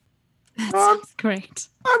 That sounds great.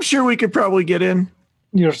 I'm sure we could probably get in.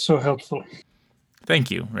 You're so helpful.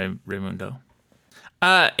 Thank you, Raimundo.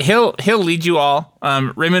 He'll lead you all.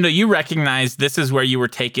 Raimundo, you recognize this is where you were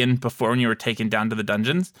taken before when you were taken down to the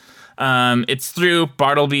dungeons. It's through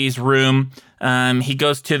Bartleby's room. He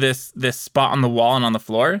goes to this spot on the wall and on the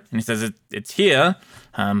floor, and he says it's here,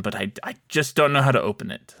 but I just don't know how to open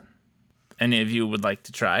it. Any of you would like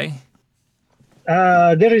to try?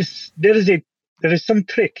 There is some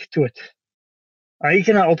trick to it. I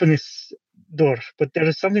cannot open this door, but there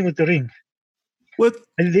is something with the ring. What?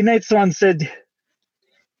 And the Night Swan said.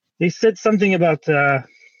 They said something about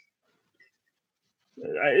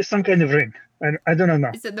some kind of ring. I don't know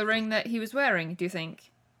now. Is it the ring that he was wearing, do you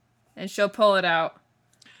think? And she'll pull it out.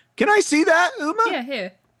 Can I see that, Uma? Yeah,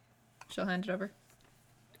 here. She'll hand it over.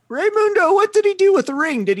 Raimundo, what did he do with the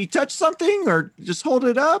ring? Did he touch something or just hold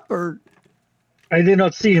it up or? I did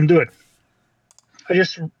not see him do it.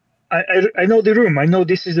 I know the room. I know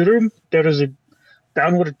this is the room. There is a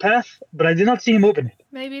downward path, but I did not see him open it.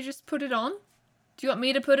 Maybe just put it on? Do you want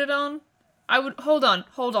me to put it on? I would... Hold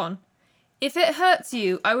on. If it hurts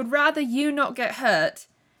you, I would rather you not get hurt,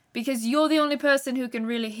 because you're the only person who can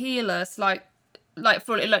really heal us, like not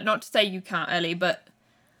to say you can't, Ellie, but...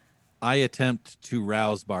 I attempt to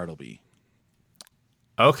rouse Bartleby.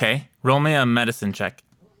 Okay, roll me a medicine check.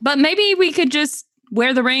 But maybe we could just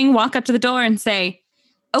wear the ring, walk up to the door, and say,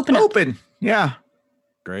 "Open up." Open. Yeah.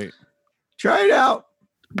 Great. Try it out.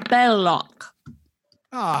 Belloc.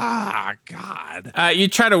 Ah, God. You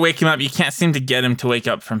try to wake him up. You can't seem to get him to wake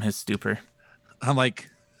up from his stupor. I'm like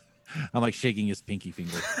shaking his pinky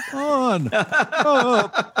finger. On. Oh.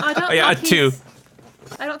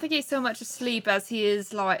 I don't think he's so much asleep as he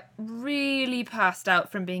is, like, really passed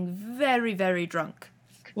out from being very, very drunk.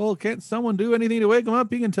 Well, can't someone do anything to wake him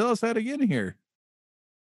up? He can tell us how to get in here.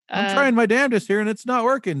 I'm trying my damnedest here, and it's not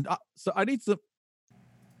working. So I need some...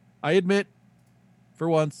 I admit, for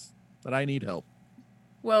once, that I need help.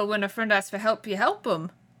 Well, when a friend asks for help, you help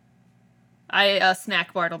them. I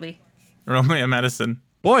snack Bartleby. Roll me a medicine.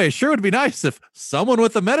 Boy, it sure would be nice if someone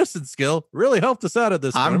with a medicine skill really helped us out at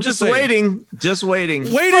this point. I'm just waiting. Just waiting.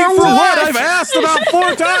 Waiting for what? I've asked about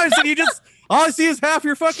 4 times, and you just... All I see is half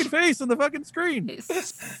your fucking face on the fucking screen. It's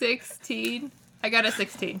 16. I got a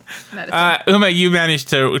 16. Medicine. Uma, you managed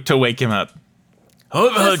to wake him up.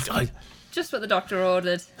 Just what the doctor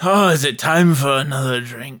ordered. Oh, is it time for another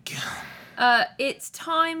drink? It's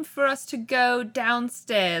time for us to go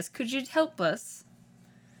downstairs. Could you help us?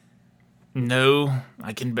 No,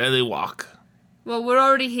 I can barely walk. Well, we're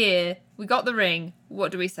already here. We got the ring.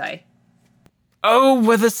 What do we say? Oh,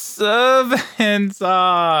 where the servants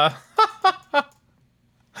are.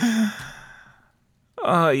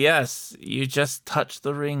 Oh, yes. You just touched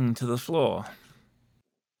the ring to the floor.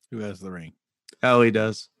 Who has the ring? Ellie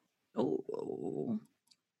does. Oh.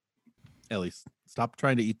 Ellie, stop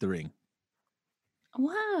trying to eat the ring.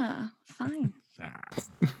 Wow. Fine.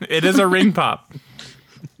 It is a ring pop.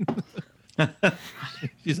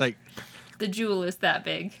 She's like... The jewel is that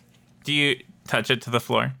big. Do you touch it to the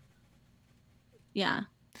floor? Yeah.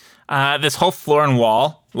 This whole floor and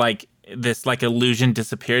wall, like this illusion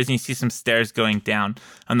disappears, and you see some stairs going down.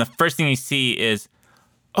 And the first thing you see is,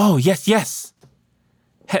 oh, yes.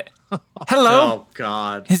 Hello? Oh,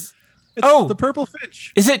 God. It's the purple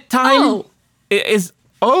finch. Is it time?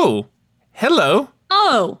 Oh. Hello?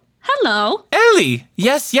 Oh, hello. Ellie!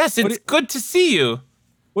 Yes, it's good to see you.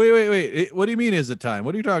 Wait. What do you mean is it time?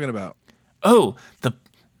 What are you talking about? Oh,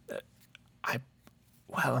 I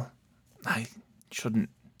shouldn't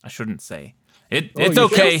say. It's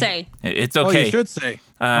okay. Say. It's Oh, okay. you should say.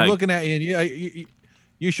 I'm looking at you, and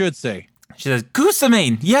you should say. She says,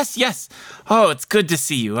 Goosamane, yes. Oh, it's good to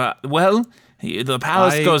see you. The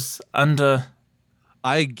palace goes under...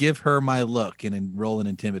 I give her my look and roll an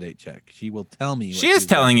intimidate check. She will tell me. She is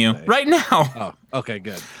telling you right now. Oh, okay,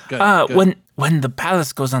 good. When the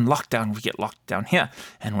palace goes on lockdown, we get locked down here.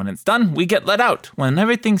 And when it's done, we get let out when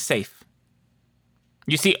everything's safe.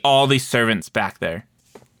 You see all these servants back there.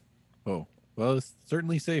 Oh, well, it's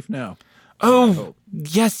certainly safe now. Oh,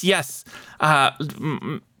 yes.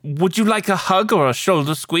 Would you like a hug or a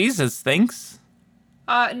shoulder squeeze as thanks?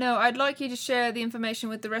 No, I'd like you to share the information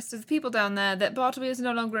with the rest of the people down there that Bartleby is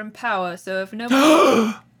no longer in power. So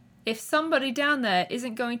if somebody down there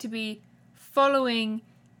isn't going to be following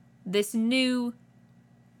this new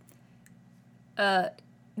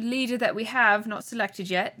leader that we have not selected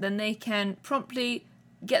yet, then they can promptly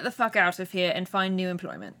get the fuck out of here and find new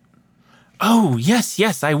employment. Oh,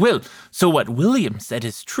 yes, I will. So what William said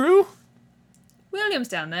is true? William's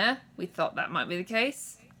down there. We thought that might be the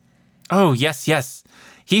case. Oh, yes.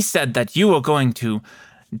 He said that you were going to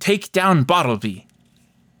take down Bartleby.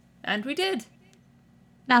 And we did.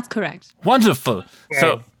 That's correct. Wonderful. So,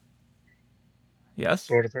 Well, yes?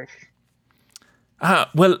 sort of.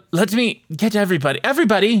 Well, let me get everybody.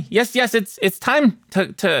 Everybody, yes, it's time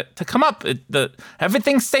to come up.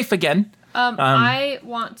 Everything's safe again. I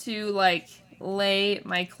want to, like, lay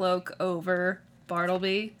my cloak over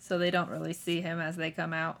Bartleby so they don't really see him as they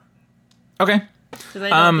come out. Okay. Because I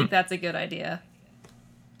don't think that's a good idea.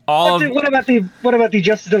 What about the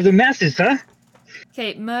justice of the masses, huh?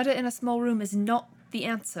 Okay, murder in a small room is not the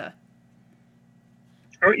answer.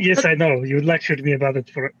 Oh, yes, I know. You lectured me about it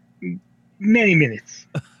for many minutes.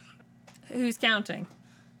 Who's counting?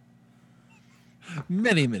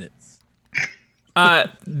 Many minutes.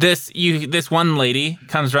 This one lady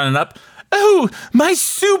comes running up. Oh, my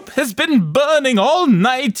soup has been burning all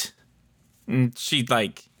night. And she's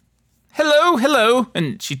like, hello,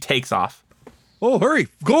 and she takes off. Oh, hurry.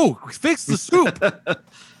 Go. Fix the soup.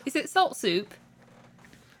 Is it salt soup?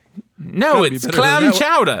 No, Gotta be it's better clam than that.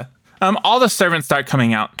 chowder. All the servants start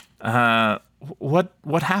coming out.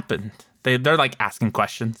 What happened? They're like asking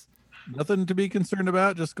questions. Nothing to be concerned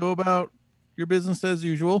about. Just go about your business as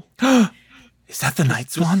usual. Is that the Night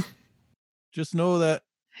Swan? Just know that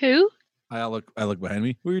Who? I look behind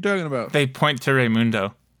me. Who are you talking about? They point to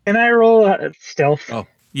Raimundo. Can I roll stealth? Oh.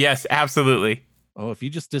 Yes, absolutely. Oh, if you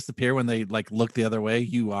just disappear when they like look the other way,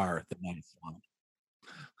 you are the Night Swan.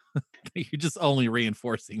 You're just only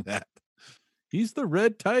reinforcing that. He's the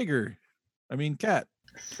red tiger. I mean, cat.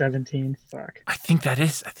 17. Fuck. I think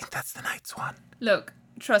that's the Night Swan. Look,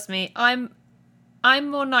 trust me, I'm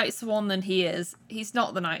more Night Swan than he is. He's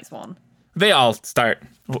not the Night Swan. They all start.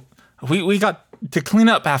 We got to clean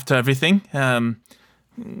up after everything. Hello.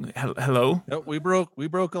 Yep, we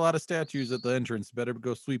broke a lot of statues at the entrance. Better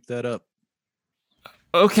go sweep that up.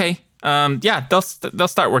 Okay. Yeah, they'll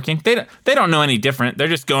start working. They don't know any different. They're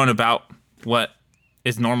just going about what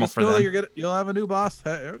is normal Just for know them. that you'll have a new boss.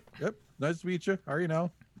 Yep. Nice to meet you. How are you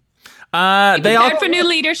now? They all. Prepared for new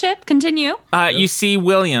leadership. Continue. You see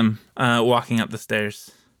William walking up the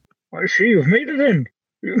stairs. I see you've made it in.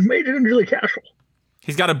 You've made it into the castle.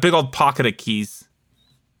 He's got a big old pocket of keys.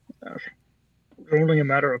 It was only a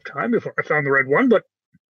matter of time before I found the red one, but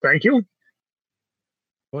thank you.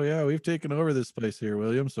 Oh yeah, we've taken over this place here,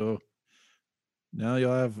 William. So now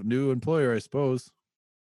you'll have a new employer, I suppose.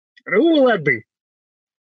 And who will that be?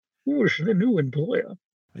 Who is the new employer?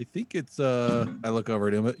 I think it's I look over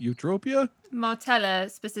at him at Eutropia. Martella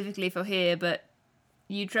specifically for here, but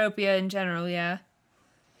Eutropia in general, yeah.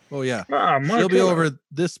 Oh yeah. Ah, She'll be Martella. over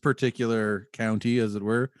this particular county, as it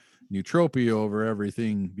were. Eutropia over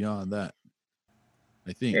everything beyond that.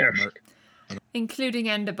 I think. Yes. Mark. Including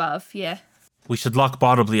and above, yeah. We should lock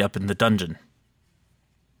Bartleby up in the dungeon.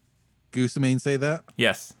 Goosemane say that?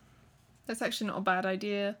 Yes. That's actually not a bad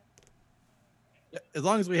idea. Yeah, as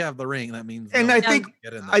long as we have the ring, that means. And no I one think can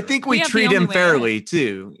get in there. I think We we have the treat only him way fairly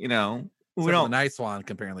too. You know, we Except for the don't. Night Swan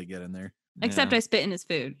can apparently get in there. Except Yeah. I spit in his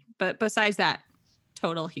food. But besides that,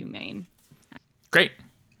 total humane. Great.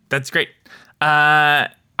 That's great. Are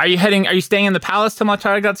you staying in the palace till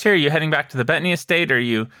Matara gets here? Are you heading back to the Bettany estate? Or are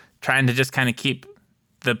you trying to just kind of keep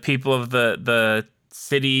the people of the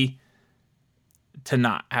city to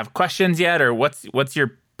not have questions yet? Or what's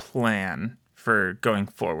your plan for going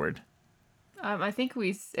forward? I think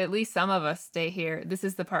at least some of us stay here. This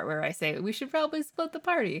is the part where I say we should probably split the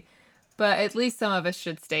party. But at least some of us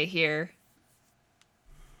should stay here.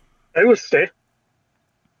 I will stay.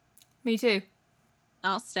 Me too.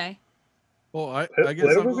 I'll stay. Oh, I Where guess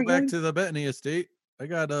I'll are go we back going? to the Bettany estate. I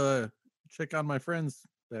gotta check on my friends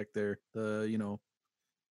back there. I'll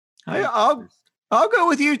go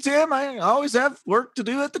with you, Tim. I always have work to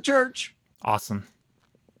do at the church. Awesome.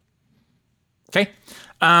 Okay.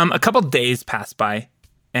 A couple days pass by,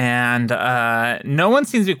 and no one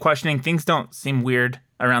seems to be questioning. Things don't seem weird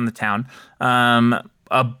around the town. Some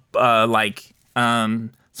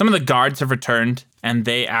of the guards have returned, and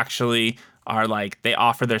they actually are they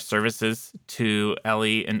offer their services to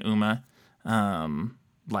Ellie and Uma,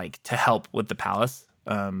 to help with the palace,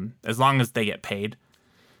 as long as they get paid.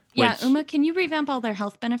 Yeah, Which- Uma, can you revamp all their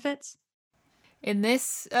health benefits? In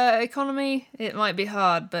this economy, it might be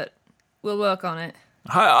hard, but we'll work on it.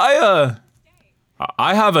 I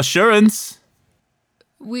have assurance.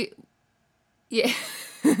 Yeah.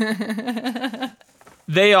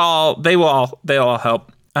 They all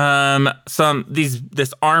help.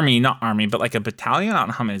 This army, not army, but like a battalion. I don't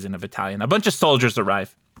know how many is in a battalion. A bunch of soldiers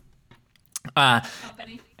arrive. And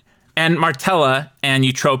And Martella and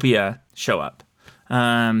Eutropia show up.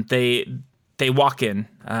 They walk in.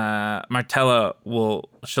 Martella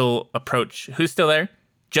she'll approach. Who's still there?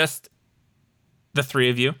 Just the three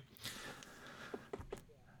of you.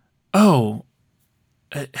 Oh,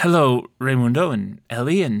 hello, Raimundo and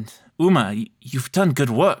Ellie and Uma. You've done good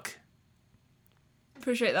work.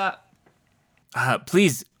 Appreciate that.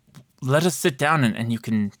 Please, let us sit down and you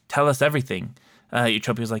can tell us everything.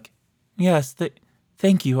 Eutropia's like, yes,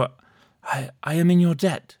 thank you. I am in your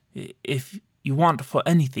debt. If you want for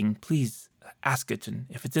anything, please ask it, and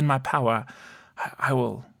if it's in my power, I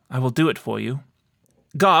will do it for you.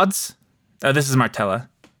 Guards, this is Martella.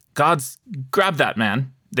 Guards, grab that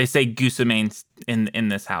man. They say Gusamane's in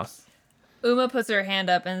this house. Uma puts her hand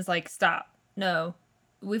up and is like, stop. No.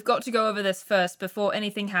 We've got to go over this first before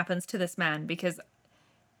anything happens to this man, because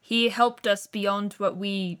he helped us beyond what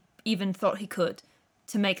we even thought he could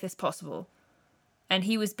to make this possible. And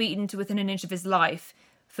he was beaten to within an inch of his life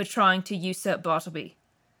for trying to usurp Bartleby.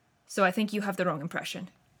 So I think you have the wrong impression.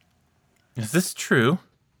 Is this true?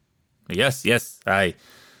 Yes.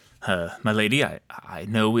 My lady, I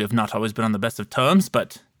know we have not always been on the best of terms,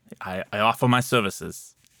 but I offer my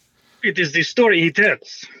services. It is the story he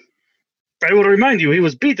tells. I will remind you, he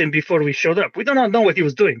was beaten before we showed up. We do not know what he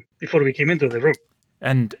was doing before we came into the room.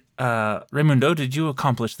 And, Raimundo, did you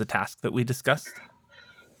accomplish the task that we discussed?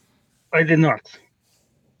 I did not.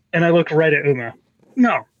 And I look right at Uma.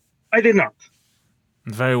 No, I did not.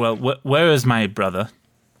 Very well. Where is my brother?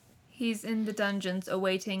 He's in the dungeons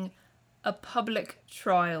awaiting a public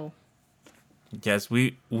trial. Yes,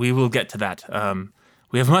 we will get to that.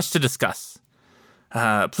 We have much to discuss.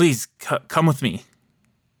 Please, come with me.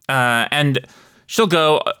 And she'll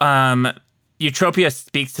go. Eutropia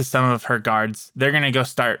speaks to some of her guards. They're going to go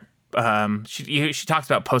start. She talks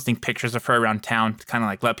about posting pictures of her around town to kind of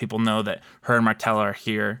like let people know that her and Martella are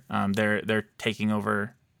here. They're taking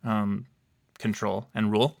over control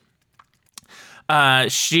and rule.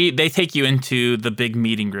 They take you into the big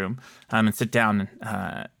meeting room and sit down.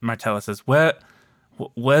 And Martella says,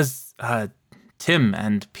 "Where's Tim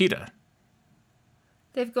and Peter?"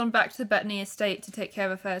 They've gone back to the Bettany estate to take care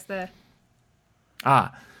of affairs there.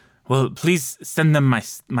 Well, please send them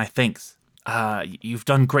my thanks. You've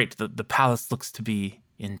done great. The palace looks to be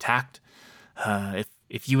intact.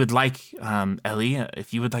 If you would like, Ellie,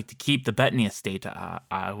 if you would like to keep the Bettany estate,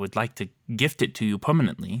 I would like to gift it to you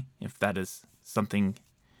permanently, if that is something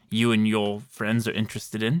you and your friends are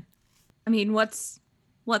interested in. I mean, what's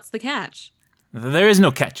the catch? There is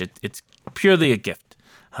no catch. It's purely a gift.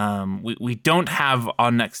 We don't have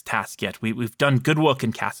our next task yet. We've done good work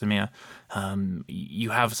in Casimir. You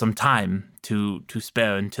have some time to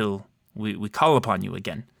spare until we call upon you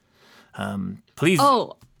again. Please.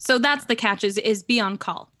 Oh, so that's the catch is be on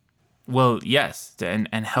call. Well, yes, and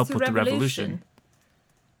help with the revolution.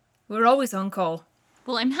 We're always on call.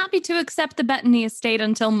 Well, I'm happy to accept the Bettany estate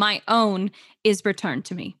until my own is returned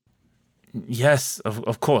to me. Yes,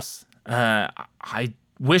 of course. I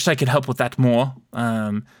wish I could help with that more.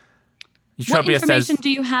 What information do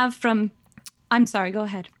you have from... I'm sorry, go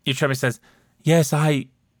ahead. Eutropia says, yes,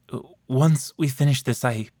 once we finish this,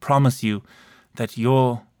 I promise you that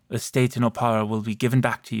your estate in Opara will be given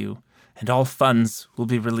back to you, and all funds will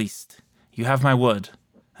be released. You have my word.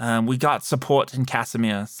 We got support in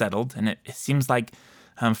Casimir settled, and it seems like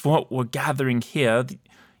for what we're gathering here,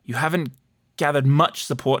 you haven't gathered much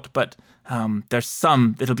support, but there's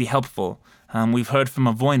some that'll be helpful. We've heard from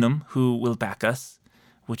Avoinum, who will back us,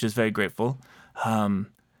 which is very grateful.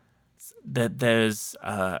 That there's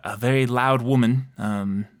a very loud woman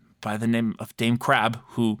by the name of Dame Crab,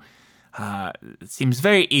 who seems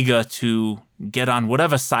very eager to get on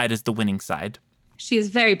whatever side is the winning side. She is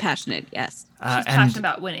very passionate, yes. She's passionate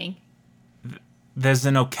about winning. There's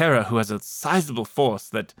an Okera who has a sizable force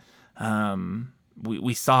that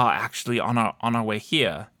we saw actually on our way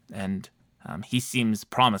here, and he seems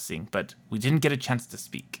promising, but we didn't get a chance to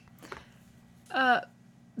speak.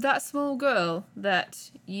 That small girl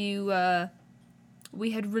that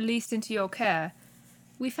we had released into your care,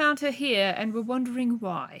 we found her here and we're wondering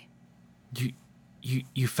why.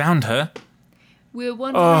 You found her? We're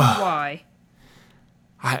wondering why.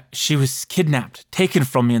 She was kidnapped, taken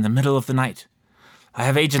from me in the middle of the night. I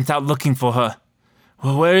have agents out looking for her.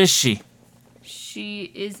 Well, where is she? She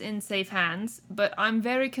is in safe hands, but I'm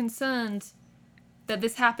very concerned that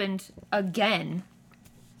this happened again.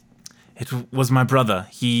 It was my brother.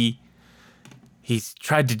 He's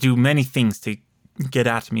tried to do many things to get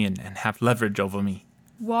at me and have leverage over me.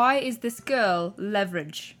 Why is this girl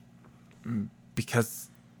leverage?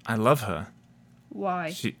 Because I love her.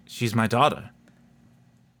 Why? She's my daughter.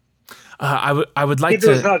 I would like It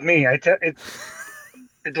was to. not me.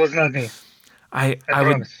 It was not me. I would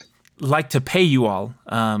promise. like to pay you all.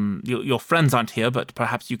 Your friends aren't here, but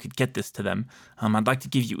perhaps you could get this to them. I'd like to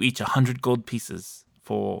give you each 100 gold pieces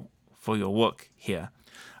for your work here.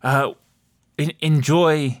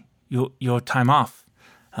 Enjoy your time off.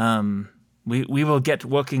 We will get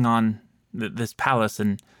working on this palace,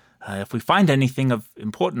 and if we find anything of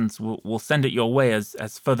importance, we'll send it your way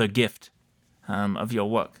as further gift of your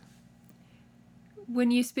work.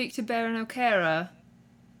 When you speak to Baron O'Cara,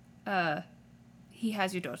 he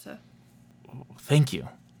has your daughter. Thank you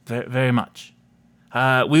very, very much.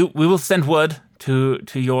 We will send word to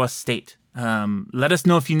your estate. Let us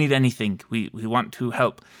know if you need anything. We want to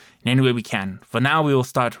help in any way we can. For now, we will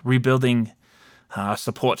start rebuilding our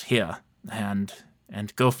support here and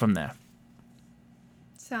go from there.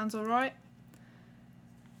 Sounds all right.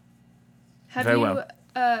 Have Very you, well.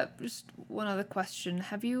 Just one other question.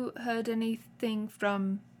 Have you heard anything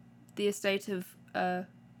from the estate of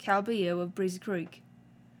Calbio of Breezy Creek?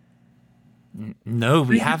 No,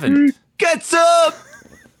 we haven't. Get some!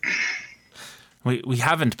 We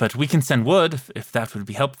haven't, but we can send word if that would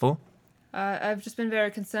be helpful. I've just been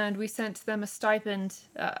very concerned. We sent them a stipend,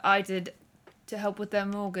 I did, to help with their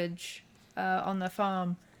mortgage on their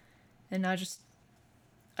farm, and I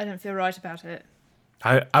don't feel right about it.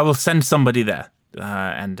 I will send somebody there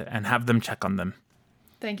and have them check on them.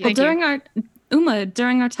 Thank you. Well,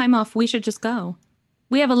 during our time off, we should just go.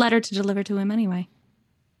 We have a letter to deliver to him anyway.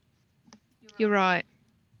 You're right.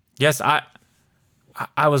 Yes, I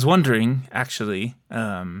was wondering, actually,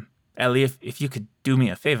 Ellie, if you could do me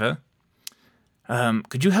a favor.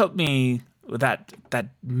 Could you help me with that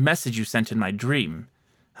message you sent in my dream?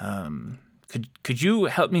 Could you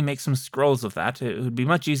help me make some scrolls of that? It would be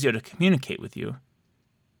much easier to communicate with you.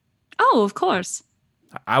 Oh, of course.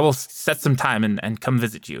 I will set some time and come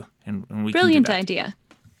visit you, and we Brilliant can do that. idea.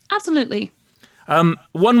 Absolutely.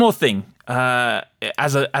 One more thing.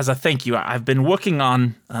 As a thank you, I've been working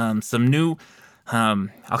on some new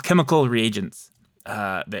alchemical reagents.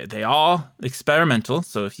 They are experimental,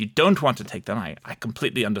 so if you don't want to take them, I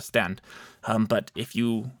completely understand. But if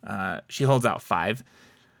you, she holds out 5.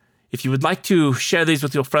 If you would like to share these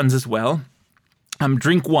with your friends as well,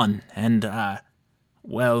 drink one. And, okay,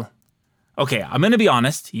 I'm going to be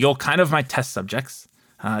honest. You're kind of my test subjects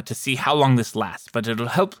to see how long this lasts. But it'll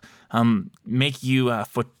help make you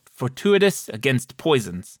fortuitous against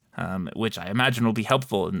poisons, which I imagine will be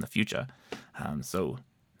helpful in the future.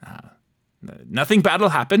 Nothing bad will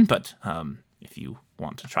happen, but if you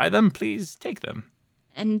want to try them, please take them.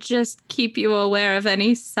 And just keep you aware of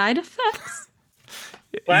any side effects.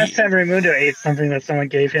 Last time Raimundo ate something that someone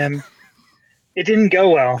gave him, it didn't go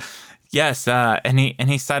well. Yes,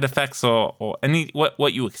 any side effects or any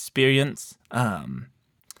what you experience, and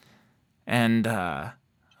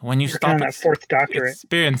when you stop that fourth doctorate.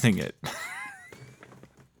 experiencing it.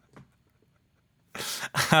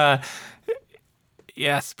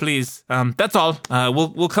 Yes, please. That's all.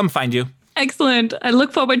 We'll come find you. Excellent. I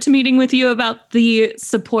look forward to meeting with you about the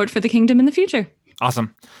support for the kingdom in the future.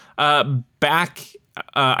 Awesome. Back.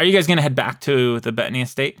 Are you guys gonna head back to the Bettany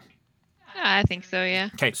estate? I think so, yeah.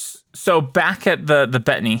 Okay. So back at the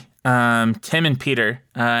Bettany, Tim and Peter,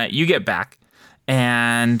 you get back,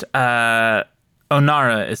 and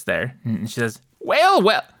Onara is there, and she says, "Well,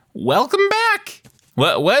 welcome back.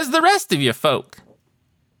 Where's the rest of you folk?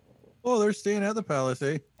 Oh, they're staying at the palace,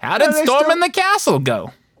 eh? How did storming the castle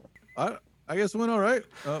go?" I guess it went all right.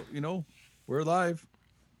 We're alive.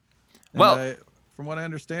 And Well, from what I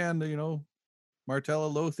understand, Martella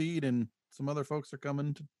Lothede and some other folks are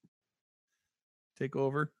coming to take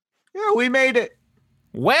over. Yeah, we made it.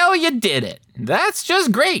 well, you did it. That's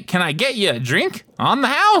just great. Can I get you a drink on the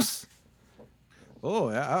house? Oh,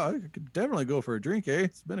 I could definitely go for a drink, eh?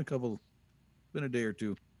 It's been a day or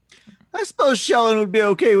two. I suppose Shelyn would be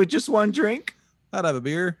okay with just one drink. I'd have a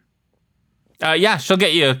beer. Yeah, she'll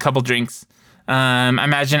get you a couple drinks.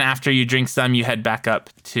 Imagine after you drink some, you head back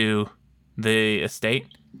up to the estate.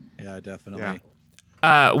 Yeah, definitely.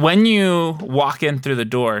 Yeah. When you walk in through the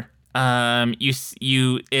door,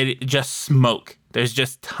 it just smoke. There's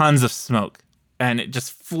just tons of smoke, and it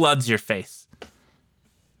just floods your face.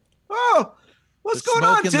 Oh, what's going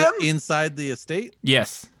on, Tim? Inside the estate?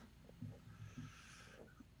 Yes.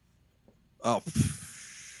 Oh,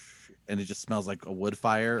 and it just smells like a wood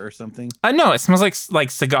fire or something. No, it smells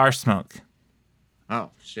like cigar smoke. Oh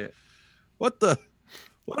shit! What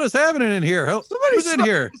is happening in here? Who's in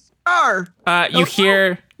here?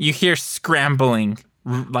 You hear scrambling,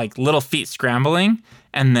 like little feet scrambling,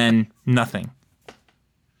 and then nothing.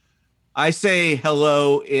 I say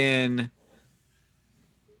hello in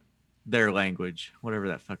their language, whatever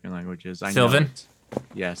that fucking language is. I Sylvan? know it.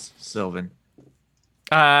 Yes, Sylvan.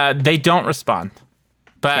 They don't respond.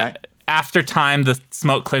 But Okay. after time, the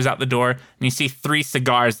smoke clears out the door, and you see 3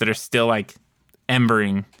 cigars that are still like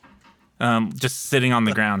embering, just sitting on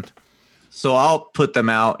the ground. So I'll put them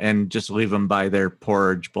out and just leave them by their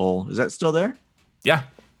porridge bowl. Is that still there? Yeah.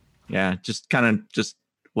 Yeah, just kind of just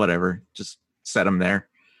whatever. Just set them there.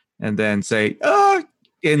 And then say,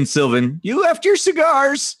 in Sylvan, you left your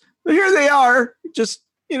cigars. But here they are. Just,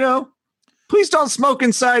 please don't smoke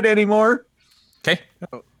inside anymore. Okay.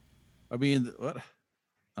 I mean, what?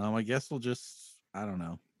 I guess we'll just, I don't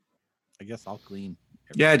know. I guess I'll clean.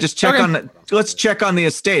 Yeah, just check Okay. let's check on the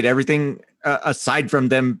estate. Everything aside from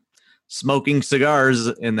them smoking cigars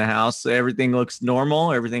in the house, everything looks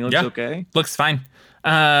normal. Everything looks Yeah. okay. Looks fine.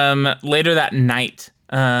 Later that night,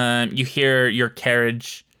 you hear your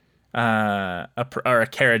carriage, or a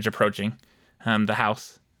carriage approaching the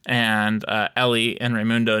house, and Ellie and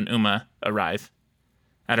Raimundo and Uma arrive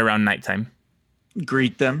at around nighttime.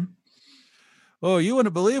 Greet them. Oh, you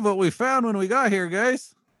wouldn't believe what we found when we got here,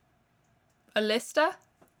 guys. A lister?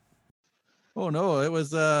 Oh no, it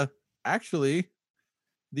was actually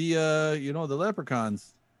the the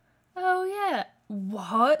leprechauns. Oh yeah.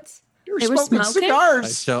 What? You They were smoking?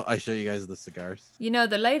 cigars. I show you guys the cigars. You know,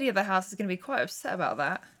 the lady of the house is going to be quite upset about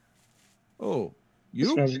that. Oh, It you?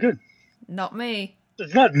 smells good. Not me.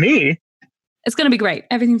 It's not me. It's going to be great.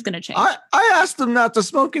 Everything's going to change. I asked them not to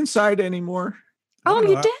smoke inside anymore. Oh, I don't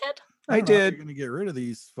you know. did? I don't know if did. You're gonna get rid of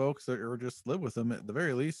these folks, or just live with them at the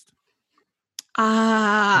very least.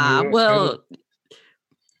 Ah, Yeah, well,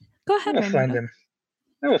 go ahead, I will find Raimundo. him.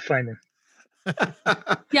 I will find him.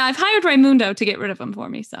 Yeah, I've hired Raimundo to get rid of him for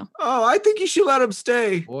me. So Oh, I think you should let them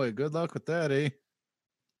stay. Boy, good luck with that, eh?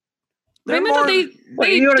 They're Raimundo, more- What,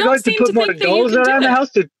 they you are don't going to seem put to more think that you goals can around do the it.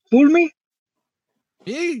 house to fool me?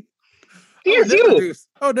 Me? Yes, never you.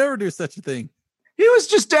 never do such a thing. He was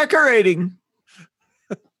just decorating.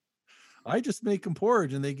 I just make them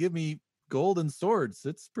porridge, and they give me gold and swords.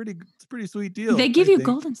 It's a pretty sweet deal. They give I you think.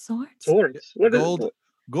 golden swords. Swords. What is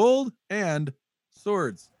Gold and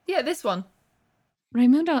swords. Yeah, this one.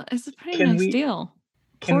 Raimundo, it's a pretty Can nice we- deal.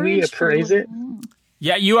 can we Porridge for- appraise it?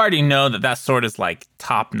 Yeah, you already know that sword is like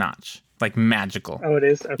top notch, like magical. Oh, it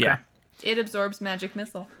is? Okay. Yeah. It absorbs magic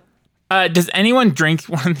missile. Does anyone drink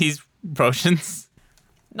one of these potions?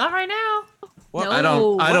 Not right now. What?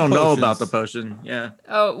 No. I don't What know about the potions? potion. Yeah.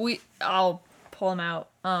 Oh, I'll pull them out.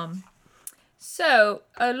 So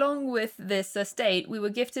along with this estate, we were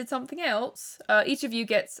gifted something else. Each of you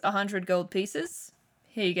gets 100 gold pieces.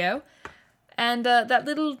 Here you go. And that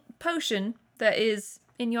little potion that is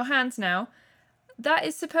in your hands now, that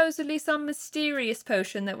is supposedly some mysterious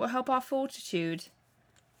potion that will help our fortitude.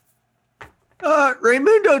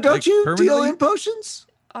 Raimundo, don't Like you deal permanently? in potions?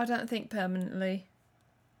 I don't think permanently.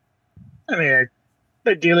 I mean,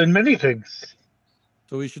 I deal in many things.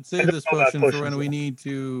 So we should I save don't this know about potion for potions, when we though. need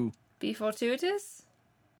to. Be fortuitous?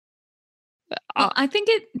 I think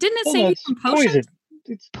didn't it Oh, say no, you it's some potions? poison.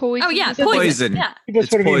 It's Poison. Oh yeah, is poison. Poison. Yeah. people It's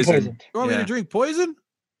sort of being poison. poisoned. You want me Yeah. to drink poison?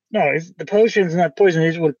 No, the potion's not poison.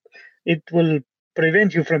 It will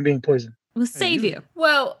prevent you from being poisoned. We'll save you.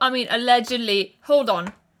 Well, I mean, allegedly. Hold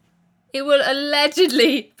on. It will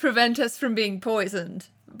allegedly prevent us from being poisoned,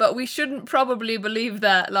 but we shouldn't probably believe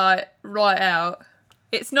that, like, right out.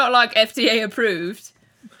 It's not like FDA approved.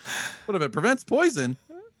 What if it prevents poison?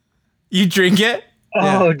 You drink it?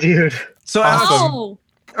 Yeah. Oh, dude. So Oh,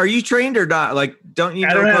 are you trained or not? Like, don't you I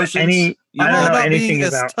know don't have potions? any- You I I'm don't all know about anything being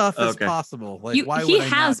as about- tough as Okay. possible. Like, why he would I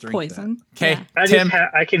has not drink poison. Okay, Yeah. I Tim.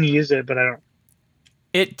 I can use it, but I don't.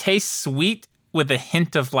 It tastes sweet with a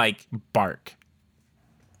hint of like bark.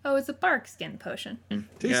 Oh, it's a bark skin potion.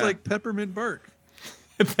 that? Tastes Yeah. like peppermint bark.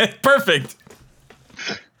 Perfect.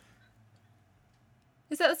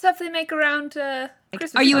 Is that the stuff they make around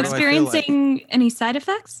Christmas? Are you How do I feel like? experiencing any side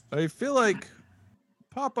effects? I feel like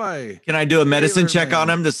Popeye. Can I do a medicine check Flavor on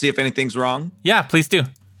man. him to see if anything's wrong? Yeah, please do.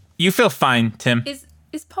 You feel fine, Tim. Is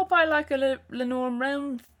Popeye like a Lenore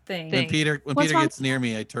Round thing? When Peter What's wrong? gets near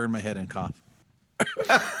me, I turn my head and cough.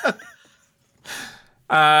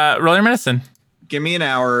 Roll your medicine. Give me an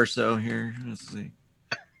hour or so here. Let's see.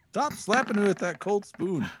 Stop slapping me with that cold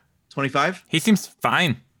spoon. 25? He seems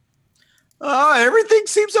fine. Oh, everything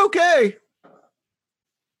seems okay.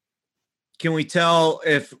 Can I tell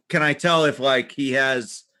if like he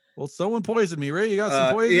has Well, someone poisoned me, Ray. You got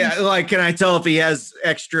some poison? yeah, like can I tell if he has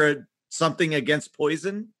extra something against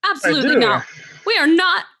poison? Absolutely do. not. We are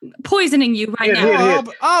not poisoning you right Here, now.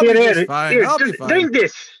 here. I'll be Here, just fine. here, I'll be just fine. drink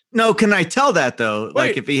this. No, can I tell that though? Wait,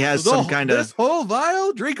 like if he has some kind this of whole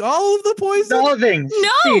vial, drink all of the poison. The whole thing.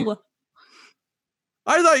 No.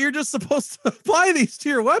 I thought you're just supposed to apply these to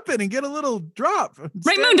your weapon and get a little drop.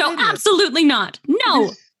 Raymundo, absolutely not.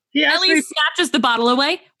 No. Ellie snatches the bottle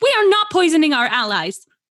away. We are not poisoning our allies.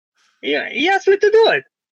 Yeah, he asked me to do it.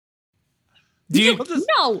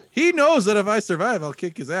 No. He knows that if I survive, I'll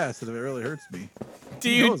kick his ass, and if it really hurts me,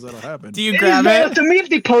 he knows that'll happen. Do you grab It's it? to me if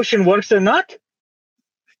the potion works or not.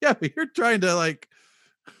 Yeah, but you're trying to like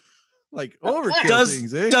overkill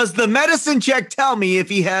things, eh? Does the medicine check tell me if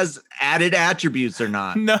he has added attributes or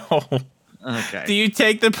not? No. Okay. Do you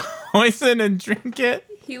take the poison and drink it?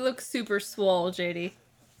 He looks super swole, JD.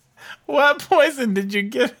 What poison did you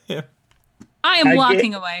give him? I am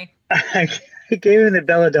walking away. I gave him the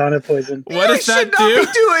belladonna poison. What does that should not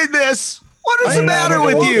be doing this. What is the matter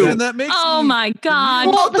with you? And that makes my God.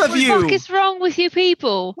 What Both the of you. fuck is wrong with you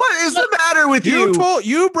people? What is the matter with you?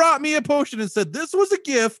 You brought me a potion and said this was a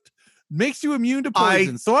gift, makes you immune to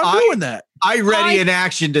poison. So I'm doing that. I ready in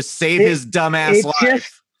action to save his dumbass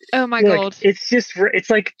life. Oh my God. It's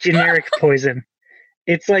like generic poison.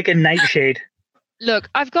 It's like a nightshade.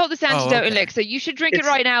 Look, I've got this antidote elixir. You should drink it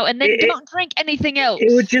right now, and then don't drink anything else.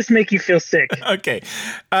 It would just make you feel sick. Okay.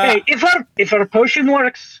 Hey, if our potion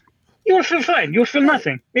works, you will feel fine. You'll feel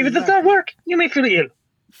nothing. If it does not work, you may feel ill.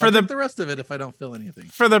 For the rest of it, if I don't feel anything.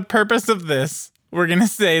 For the purpose of this, we're gonna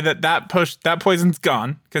say that poison's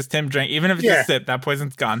gone because Tim drank. Even if it's a sip, that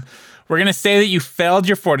poison's gone. We're gonna say that you failed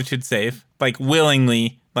your fortitude save, like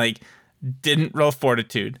willingly, like didn't roll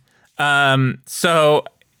fortitude. So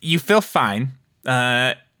you feel fine.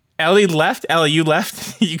 Ellie left. Ellie, you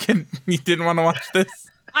left. You didn't want to watch this.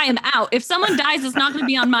 I am out. If someone dies, it's not going to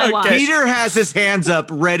be on my watch. Peter has his hands up,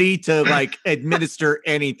 ready to like administer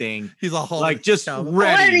anything. He's a whole like just Why do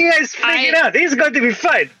ready. you guys freak out? He's going to be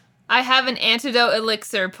fine. I have an antidote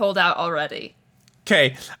elixir pulled out already.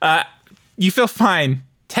 Okay. You feel fine.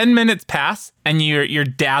 10 minutes pass, and you're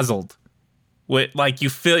dazzled. With like you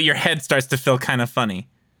feel your head starts to feel kind of funny.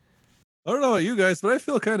 I don't know about you guys, but I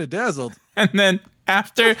feel kind of dazzled. And then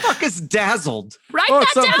after, the fuck is dazzled? Write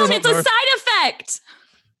that down. It's a side effect.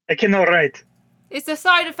 I cannot write. It's a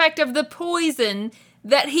side effect of the poison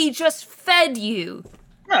that he just fed you.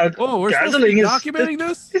 No, we're supposed to be documenting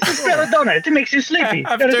this? This is belladonna. It makes you sleepy.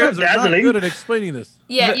 They're not good at explaining this.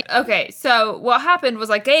 Yeah, okay, so what happened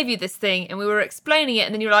was I gave you this thing, and we were explaining it,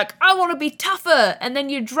 and then you were like, I want to be tougher, and then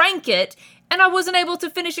you drank it, and I wasn't able to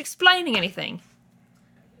finish explaining anything.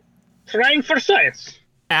 Trying for science.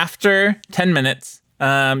 After 10 minutes,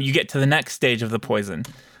 you get to the next stage of the poison,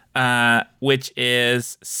 which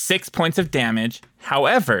is 6 points of damage.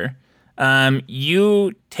 However,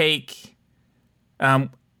 you take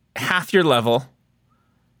half your level.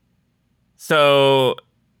 So,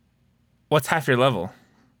 what's half your level?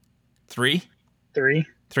 3? 3.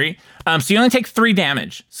 So you only take 3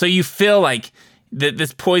 damage. So you feel like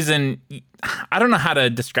this poison. I don't know how to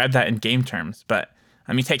describe that in game terms, but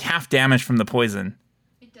you take half damage from the poison.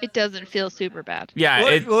 It doesn't feel super bad.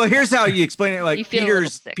 Yeah. Well, here's how you explain it. Like You feel a little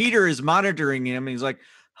sick. Peter is monitoring him, and he's like,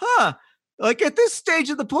 like at this stage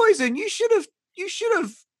of the poison, you should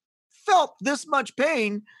have felt this much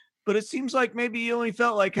pain, but it seems like maybe you only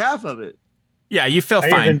felt like half of it. Yeah, you feel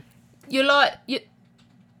fine. You're not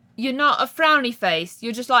a frowny face.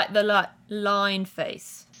 You're just like the line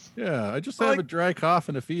face. Yeah, I just have a dry cough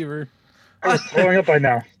and a fever. I was throwing up by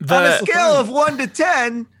now. On a scale of 1 to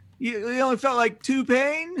 10, you only felt like 2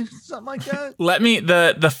 pain, something like that. Let me.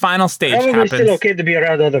 The final stage Probably happens. still okay to be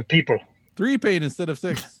around other people. 3 pain instead of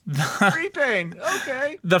 6. 3 pain.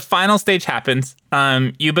 Okay. The final stage happens.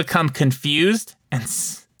 You become confused and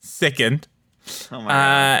sickened. Oh my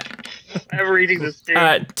God. I'm reading this too.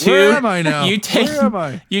 2. Where am I now? You take Where am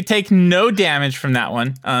I? You take no damage from that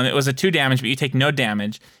one. It was a 2 damage, but you take no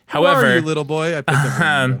damage. However, Where are you, little boy? I picked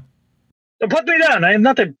up put me down. I am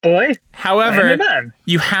not a boy. However, I am a man.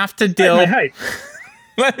 you have to Despite deal. my height.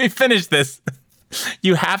 Let me finish this.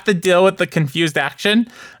 You have to deal with the confused action,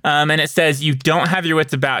 and it says you don't have your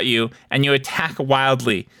wits about you, and you attack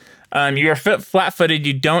wildly. You're flat-footed.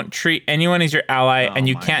 You don't treat anyone as your ally, and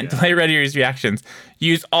you can't delay ready or use reactions.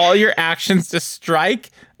 Use all your actions to strike.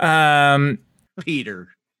 Peter.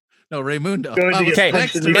 No, Raymundo. Okay,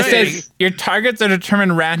 it says your targets are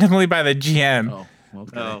determined randomly by the GM. Oh,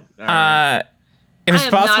 okay. Oh, all right. It is I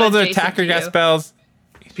am possible not to adjacent attack or to cast you. spells.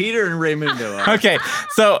 Peter and Raymundo. Are. Okay,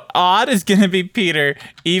 so odd is gonna be Peter.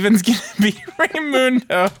 Even's gonna be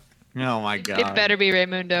Raymundo. Oh my god. It better be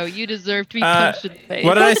Raymundo. You deserve to be punched in the face.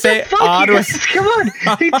 What did I say? Odd was. Come on.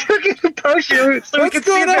 He took his potion so we What's could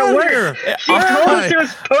see going if it on worked. here? She told us it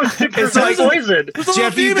was supposed to prevent poison.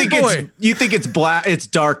 Jeff, you think boy. you think it's black? It's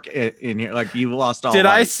dark in here. Like you lost all. Did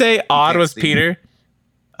I light. say odd can't was see. Peter?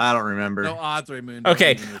 I don't remember. No odds, Raymundo.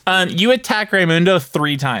 Okay, you attack Raymundo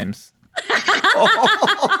 3 times.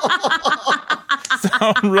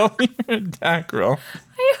 So roll your attack roll.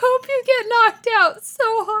 I hope you get knocked out so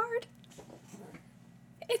hard.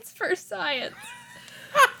 It's for science.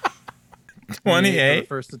 28.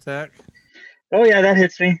 First attack. Oh yeah, that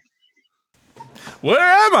hits me. Where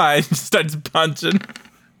am I? Starts punching.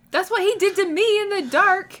 That's what he did to me in the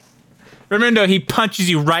dark. Raymundo, he punches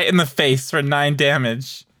you right in the face for 9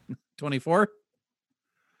 damage. 24.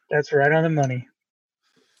 That's right on the money.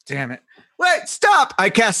 Damn it. Wait, stop! I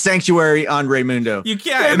cast Sanctuary on Raymundo. You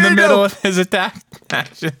can't in the middle of his attack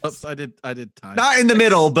action. Oops, I did time. Not in the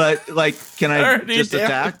middle, but like, can I 30 just damage.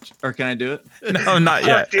 attack? Or can I do it? No, not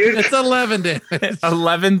yet. Dude, It's 11 damage.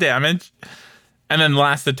 11 damage. And then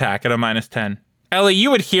last attack at a -10. Ellie, you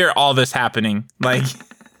would hear all this happening. Like,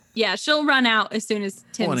 Yeah, she'll run out as soon as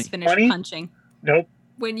Tim's 20. finished 20? punching. nope.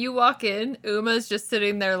 When you walk in, Uma's just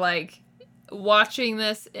sitting there, like, watching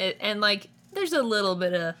this, and, like, there's a little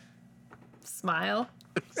bit of smile.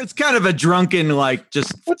 It's kind of a drunken, like,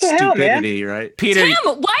 just What the hell, man? stupidity, right? Peter, Tim,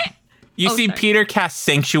 what? you Oh, see sorry. Peter cast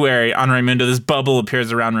Sanctuary on Raymundo. This bubble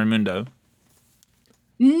appears around Raymundo.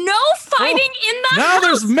 No fighting in the Now house.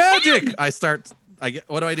 there's magic. Tim!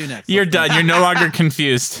 What do I do next? You're done. You're no longer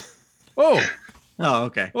confused. Oh, Oh,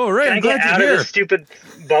 okay. Ray, Can I I'm get glad out you're of here. this stupid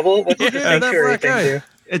bubble? What's the Yeah, sanctuary that black thing guy. do?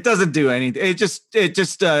 It doesn't do anything. It just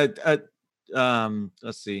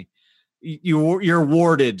let's see. You're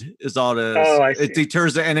warded is all it is. Oh, I see. It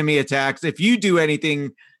deters the enemy attacks. If you do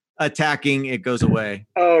anything attacking, it goes away.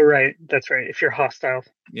 Oh, right. That's right. If you're hostile.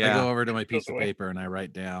 I Yeah. go over to my piece of away. paper and I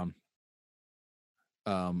write down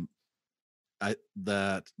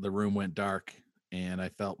that the room went dark and I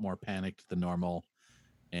felt more panicked than normal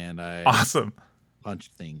and I Awesome.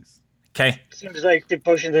 punched things. Okay. Seems like the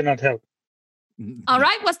potion did not help. All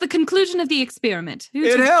right, what's the conclusion of the experiment?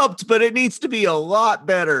 It helped, but it needs to be a lot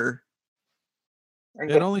better. I'm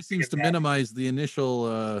It gonna only seems to forget that. minimize the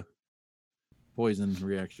initial poison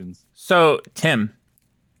reactions. So, Tim,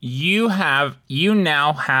 you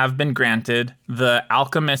now have been granted the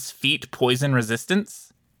Alchemist's Feat Poison Resistance.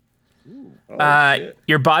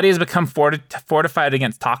 Your body has become fortified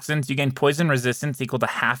against toxins. You gain poison resistance equal to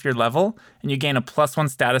half your level, and you gain a +1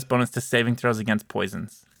 status bonus to saving throws against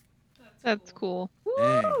poisons. That's cool.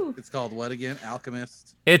 Dang. It's called what again?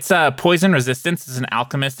 Alchemist. It's poison resistance. It's an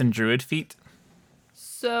alchemist and druid feat.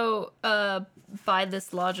 So, by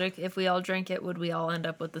this logic, if we all drank it, would we all end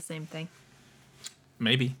up with the same thing?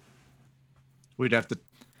 Maybe. We'd have to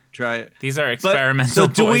try it. These are But, experimental. so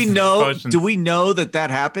do we poison know? potions. Do we know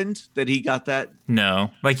that happened? That he got that?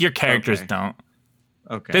 No. Like, your characters Okay. don't.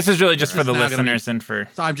 Okay. This is really just for It's the not gonna be- listeners and for...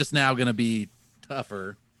 So I'm just now going to be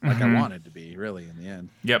tougher, like Mhm. I wanted to be, really, in the end.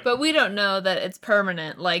 Yep. But we don't know that it's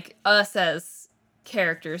permanent. Like, us as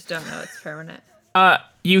characters don't know it's permanent.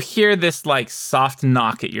 You hear this, like, soft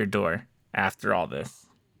knock at your door after all this.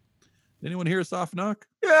 Anyone hear a soft knock?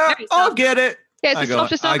 Yeah, Very I'll soft. get it. Yeah, it's the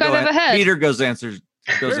softest knock I've ever heard. Peter goes and Very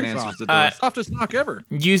answers soft. the door. Softest knock ever.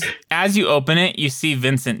 As you open it, you see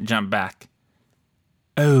Vincent jump back.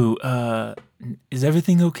 Oh, is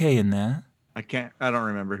everything okay in there? I don't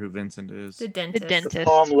remember who Vincent is. The The dentist. The dentist.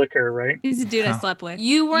 palm liquor, right? He's a dude I Huh. slept with.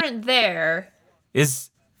 You weren't there. Is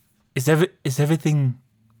everything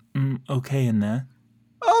okay in there?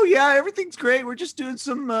 Oh yeah, everything's great. We're just doing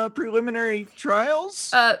some preliminary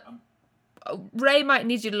trials. Ray might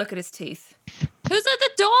need you to look at his teeth. Who's at the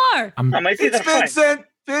door? Oh, my teeth It's are fine. Vincent.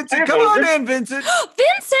 Vincent, Hi, come on Vincent. in, Vincent.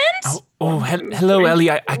 Vincent! Hello,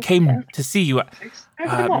 Ellie. I came to see you.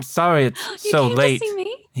 I'm sorry it's You so came late. to see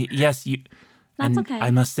me? Yes, you. That's and okay.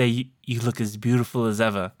 I must say, you look as beautiful as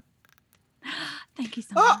ever. Thank you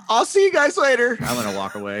so much. Oh, I'll see you guys later. I'm gonna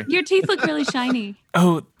walk away. Your teeth look really shiny.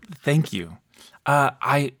 Oh, thank you.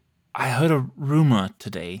 I heard a rumor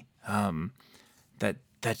today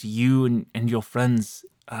that you and your friends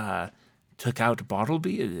took out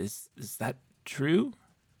Bartleby. Is that true?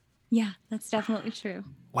 Yeah, that's definitely true.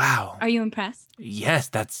 Wow. Are you impressed? Yes,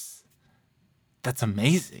 that's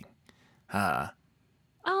amazing.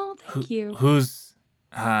 Oh, thank you. Who's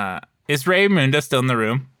is Raymundo still in the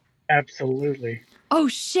room? Absolutely. Oh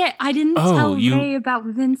shit, I didn't Oh, tell you- Ray about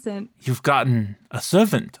Vincent. You've gotten a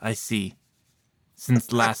servant, I see,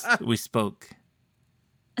 since last we spoke.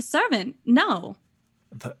 A servant? No.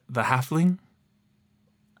 The halfling?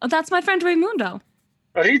 Oh, that's my friend Raymundo.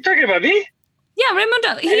 Are you talking about me? Yeah,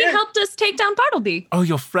 Raymundo. He Yeah. helped us take down Bartleby. Oh,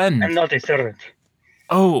 your friend. I'm not a servant.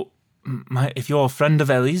 Oh, if you're a friend of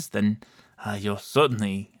Ellie's, then you're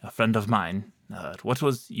certainly a friend of mine. What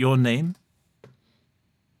was your name?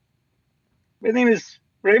 My name is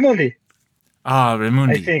Raymundi, Ah,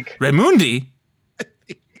 Raymundi. I think. Raymundi?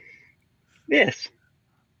 Yes.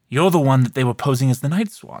 You're the one that they were posing as the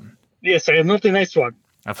Night Swan. Yes, I am not the nice one.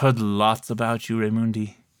 I've heard lots about you,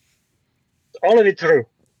 Raymundi. All of it true.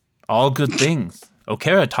 All good things.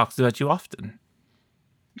 Okera talks about you often.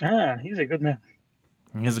 Ah, he's a good man.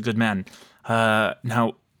 He's a good man.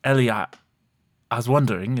 Now, Ellie, I was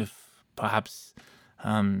wondering if perhaps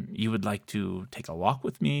you would like to take a walk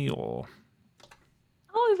with me, or...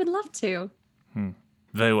 Oh, I would love to.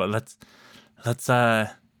 Very well. Let's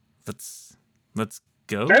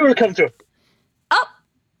go. I will come too. Oh,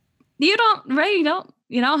 you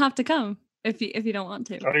don't have to come if you don't want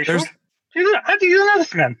to. Are you sure? How do you know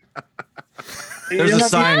this man? There's a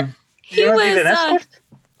sign. He was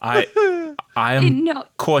I am no,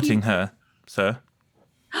 courting her, sir.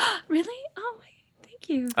 Really? Oh, thank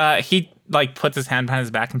you. He puts his hand behind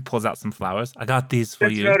his back and pulls out some flowers. I got these for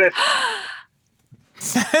you. Motive.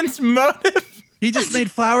 Sense motive. He just made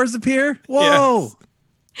flowers appear? Whoa.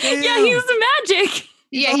 Yes. Yeah, he's the magic.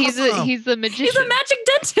 Yeah, awesome. he's a magician. He's a magic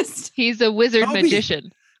dentist. He's a wizard Toby.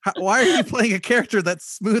 magician. Why are you playing a character that's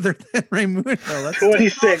smoother than Raymundo? That's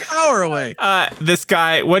 26. power away. This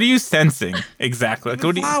guy, what are you sensing exactly? Like,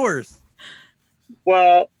 what do you... Flowers.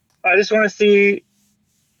 Well, I just want to see.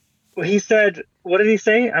 He said, what did he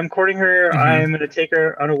say? I'm courting her. I'm going to take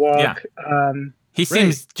her on a walk. Yeah. He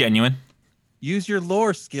seems genuine. Use your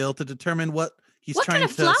lore skill to determine what he's What trying kind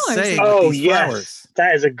of to flowers? say Oh, with these yes. flowers.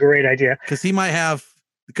 That is a great idea. Because he might have,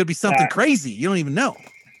 it could be something crazy. You don't even know.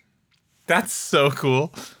 That's so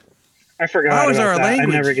cool. I forgot Flowers about are a that.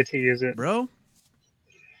 language. I never get to use it. Bro,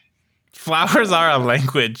 Flowers are a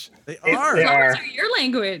language. they They are. are. Flowers are your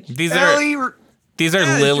language. These Ellie, are these are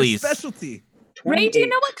Yeah, it's your lilies. specialty. Ray, do you 28.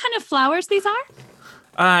 know what kind of flowers these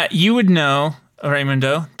are? You would know,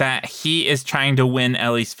 Raymundo, that he is trying to win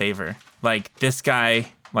Ellie's favor. Like, this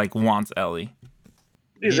guy wants Ellie.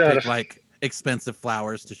 These You are pick, expensive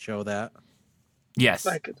flowers to show that. Yes.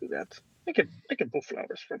 I could do that. I could pull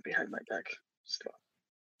flowers from behind my back. Stop.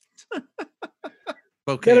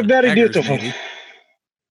 Bouquet They're of very daggers, beautiful. maybe.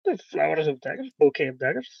 The flowers of daggers, bouquet of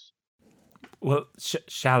daggers. Well,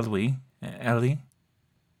 shall we, Ellie?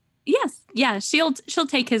 Yes. Yeah, she'll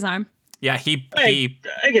take his arm. Yeah, he I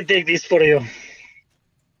can take these for you.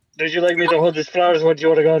 Would you like me to hold these flowers? What do you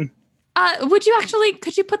want to go?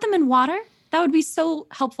 Could you put them in water? That would be so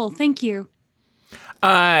helpful. Thank you.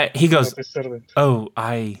 he goes, The servant. "Oh,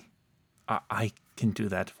 I can do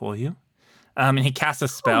that for you." And he casts a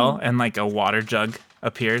spell, and a water jug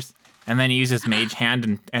appears, and then he uses mage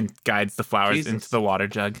hand and guides the flowers Jesus. into the water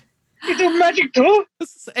jug. You do magic too?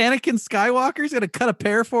 This is Anakin Skywalker's gonna cut a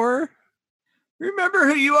pear for her. remember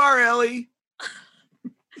who you are, Ellie.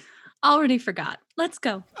 Already forgot. Let's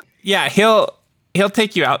go. Yeah, he'll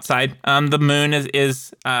take you outside. The moon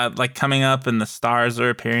is coming up, and the stars are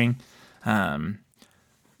appearing.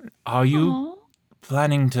 Are you Aw.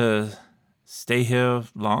 planning to stay here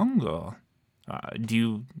long, or do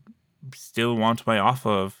you still want my offer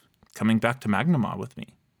of coming back to Magnamar with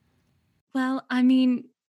me? Well, I mean,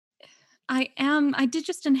 I did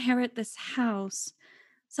just inherit this house,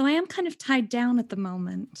 so I am kind of tied down at the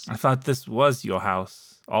moment. I thought this was your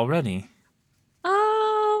house already.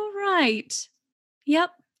 Oh, right.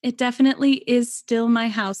 Yep, it definitely is still my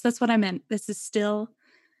house. That's what I meant. This is still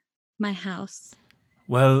my house.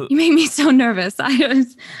 Well, You made me so nervous.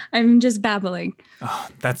 I'm just babbling. oh,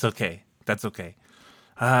 that's okay. That's okay.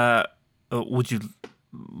 Would you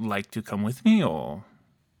like to come with me, or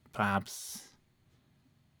perhaps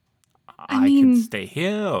I mean- could stay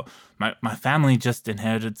here? Or my family just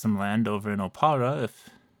inherited some land over in Opara. If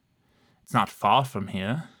it's not far from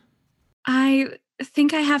here. I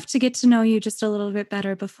think I have to get to know you just a little bit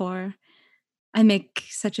better before I make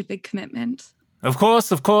such a big commitment. Of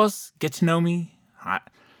course. Get to know me.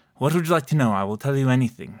 What would you like to know? I will tell you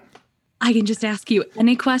anything. I can just ask you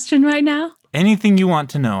any question right now. Anything you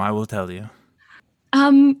want to know, I will tell you.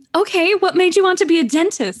 Okay, what made you want to be a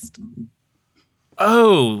dentist?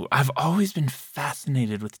 Oh, I've always been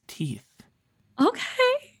fascinated with teeth.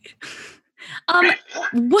 Okay.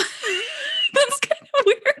 What? That's kind of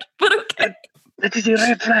weird, but okay. That is a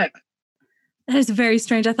red flag. That is very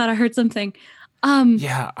strange. I thought I heard something.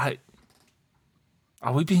 Yeah,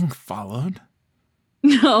 Are we being followed?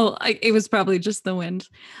 No, it was probably just the wind.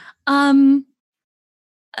 Well,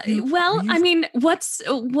 I mean, what's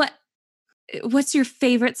your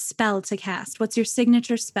favorite spell to cast? What's your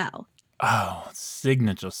signature spell? Oh,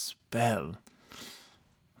 signature spell.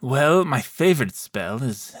 Well, my favorite spell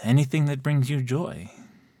is anything that brings you joy.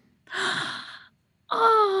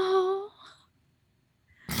 Oh.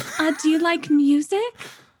 Do you like music?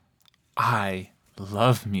 I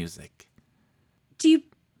love music. Do you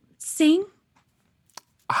sing?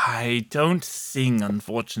 I don't sing,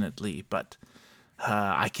 unfortunately, but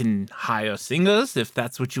I can hire singers if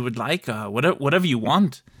that's what you would like. Whatever you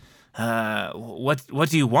want. What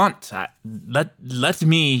do you want? Let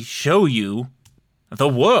me show you the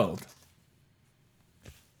world.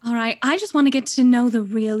 All right, I just want to get to know the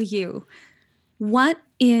real you. What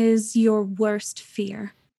is your worst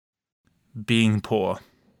fear? Being poor.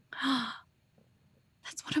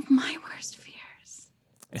 That's one of my worst fears.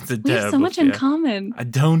 It's a We have so much in common.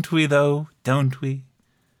 Don't we, though? Don't we?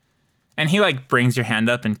 And he, like, brings your hand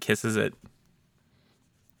up and kisses it.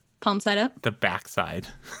 Palm side up? The backside.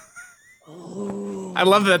 Oh. I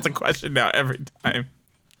love that that's a question now every time.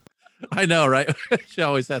 I know, right? She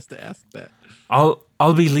always has to ask that.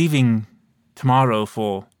 I'll be leaving tomorrow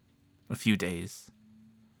for a few days.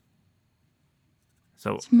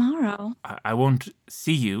 So tomorrow? I won't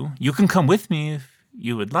see you. You can come with me if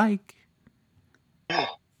you would like.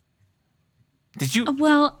 Did you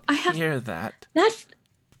hear that?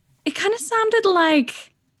 It kind of sounded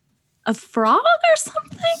like a frog or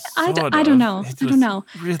something. I don't know. I don't know.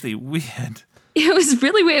 Really weird. It was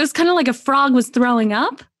really weird. It was kind of like a frog was throwing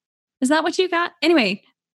up. Is that what you got? Anyway,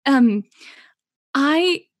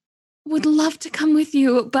 I would love to come with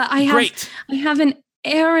you, but I have an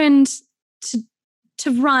errand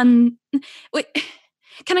to run. Wait,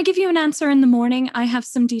 can I give you an answer in the morning? I have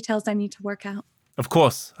some details I need to work out. Of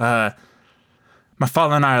course. My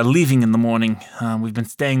father and I are leaving in the morning. We've been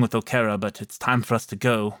staying with Okera, but it's time for us to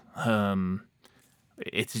go.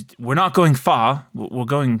 We're not going far. We're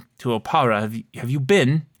going to Opara. Have you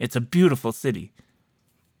been? It's a beautiful city.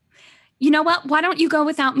 You know what? Why don't you go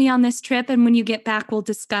without me on this trip, and when you get back, we'll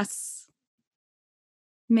discuss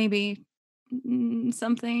maybe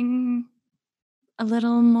something a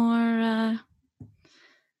little more, I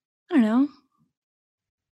don't know.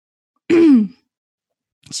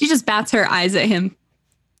 She just bats her eyes at him.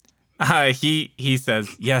 He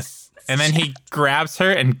says yes, and then he grabs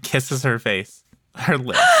her and kisses her face, her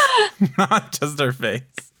lips, not just her face.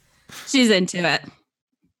 She's into it.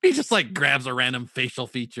 He just like grabs a random facial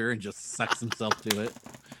feature and just sucks himself to it.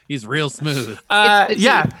 He's real smooth.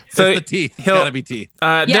 Yeah. So it's the teeth. Gotta be teeth.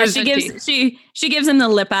 She gives him the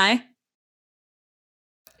lip eye.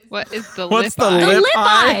 What is the What's lip the eye? lip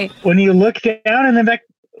eye? When you look down and then back,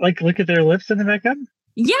 like look at their lips and then back up.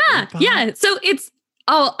 Yeah. So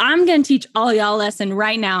I'm gonna teach all y'all a lesson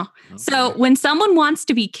right now. Okay. So when someone wants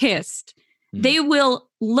to be kissed, they will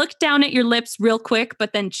look down at your lips real quick,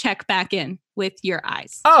 but then check back in with your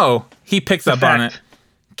eyes. Oh, he picks up on it,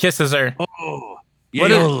 kisses her. Oh, yeah,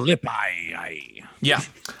 lip eye. Yeah.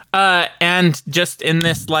 And just in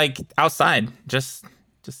this, like, outside, just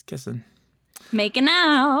kissing. Making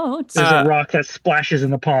out. There's a rock that splashes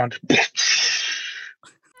in the pond.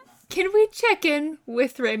 Can we check in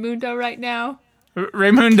with Raymundo right now?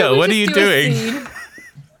 Raymundo, what are you doing?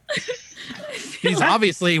 He's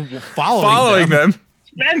obviously following them.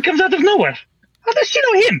 Man comes out of nowhere. How does she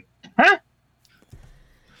know him? Huh?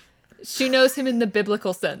 She knows him in the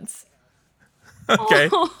biblical sense. Okay.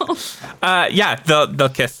 Yeah, they'll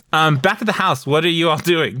kiss. Back at the house, what are you all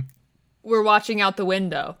doing? We're watching out the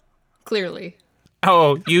window. Clearly.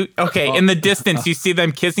 Oh, okay. In the distance, you see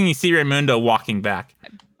them kissing. You see Raymundo walking back.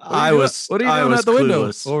 What are you doing at the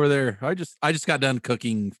window over there? I just got done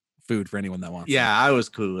cooking food for anyone that wants. Yeah, I was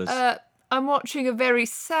clueless. I'm watching a very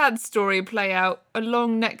sad story play out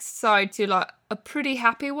along next side to like a pretty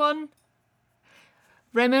happy one.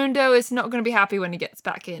 Raymundo is not going to be happy when he gets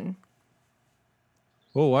back in.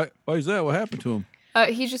 Oh, why is that? What happened to him?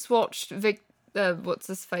 He just watched what's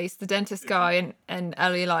his face, the dentist guy, and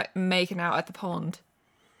Ellie like making out at the pond.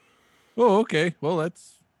 Oh, okay. Well, and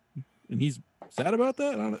he's sad about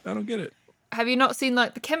that? I don't get it. Have you not seen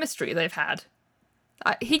like the chemistry they've had?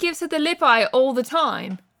 He gives her the lip eye all the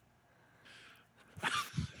time.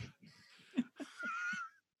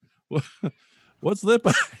 What's lip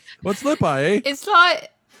eye? What's lip eye, eh? It's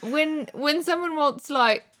like when someone wants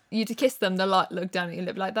like you to kiss them, they'll like look down at your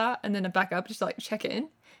lip like that and then back up, just like check it in.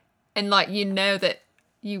 And like you know that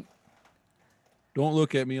you don't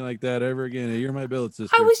look at me like that ever again. You're my billet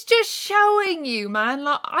sister. I was just showing you, man.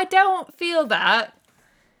 Like I don't feel that.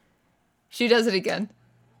 She does it again.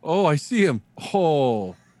 Oh, I see him.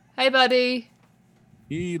 Oh. Hey, buddy.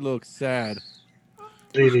 He looks sad.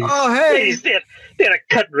 Really? Oh, hey. They're a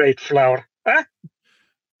cut rate flower. Huh?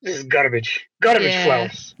 This is garbage. Garbage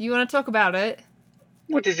flowers. You want to talk about it?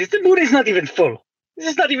 What is this? The moon is not even full.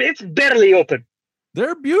 It's barely open.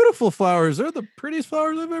 They're beautiful flowers. They're the prettiest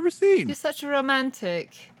flowers I've ever seen. You're such a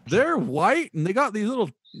romantic. They're white and they got these little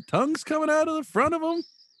tongues coming out of the front of them.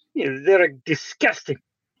 Yeah, they're disgusting.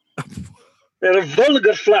 They're a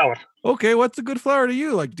vulgar flower. Okay, what's a good flower to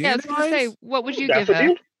you? Like Yeah, I was dandelions? going to say, what would you give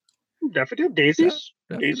her? Daffodil, daisies.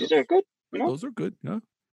 Daisies are good. You know? Those are good. Yeah.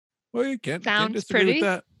 Well, you can't Sounds disagree pretty. with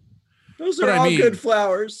that. Those But are I all good mean-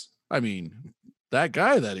 flowers. I mean, that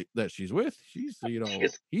guy that she's with, he's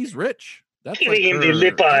he's rich. That's like Giving him her. the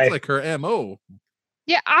lip eye. That's like her MO.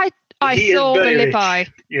 Yeah, I He is saw the very lip rich. eye.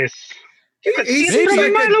 Yes. You could He see it seems from a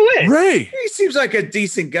like mile a- away. Ray, He seems like a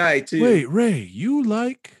decent guy too. wait, Ray, you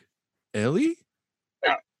like Ellie?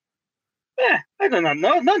 Yeah, I don't know.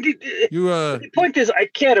 No, You the point is, I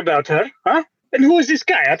care about her, huh? And who is this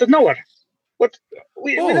guy out of nowhere? What?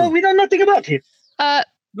 We know nothing about him.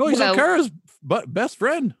 no, he's Well- Okara's best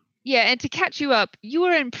friend. Yeah, and to catch you up, you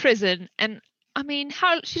were in prison, and I mean,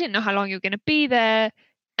 she didn't know how long you were going to be there,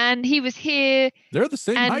 and he was here. They're the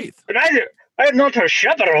same And- height. But I'm not her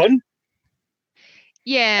chaperone.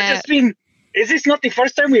 Yeah, Is this not the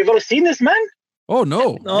first time we've ever seen this man? Oh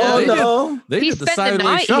no! Oh they no. They He did the spent the sideways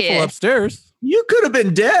night shuffle here. upstairs. You could have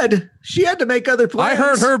been dead. She had to make other plans. I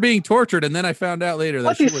heard her being tortured, and then I found out later that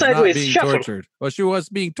What she is was not sideways being shuffle? tortured. Well, she was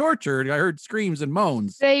being tortured. I heard screams and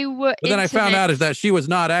moans. they were. But then I found out intimate. is that she was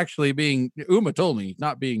not actually being. Uma told me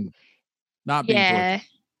not being tortured. Yeah,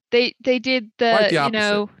 they did Quite the the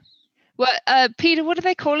opposite. what Peter, what do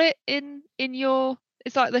they call it in your?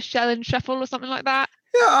 It's like the Shelyn shuffle or something like that.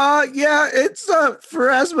 Yeah, it's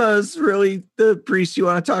Pharasma is really the priest you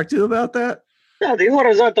want to talk to about that. No, the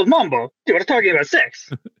horizontal mambo. You were talking about sex.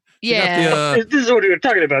 She got Yeah, the, This is what we were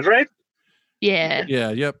talking about, right? yeah. yeah.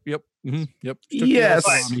 Yep. Yep. Yep. Yes.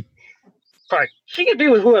 Fine. She can be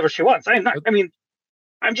with whoever she wants.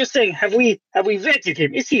 I'm just saying, have we vetted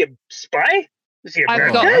him? Is he a spy? Is he a I've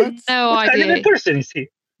bad got guy? no What kind of a idea. person is he?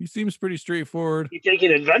 He seems pretty straightforward. You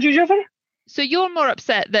taking advantage of her? So you're more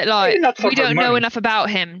upset that like Maybe not for we her don't know money. enough about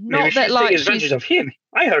him. Maybe Not that she's like taking advantage she's. of him.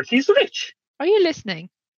 I heard he's rich. Are you listening?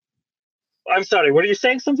 I'm sorry. What are you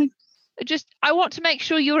saying? Something? I want to make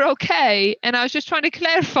sure you're okay, and I was just trying to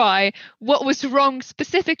clarify what was wrong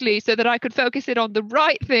specifically so that I could focus it on the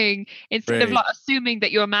right thing instead of Right. like assuming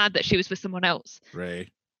that you're mad that she was with someone else.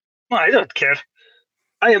 Ray, I don't care.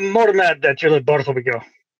 I am more mad that you let Bartleby go.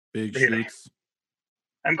 big Really? shoots.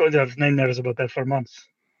 I'm going to have nightmares about that for months.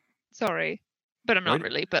 Sorry, but I'm not Right.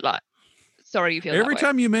 really. But like, sorry you feel Every that way.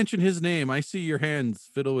 time you mention his name, I see your hands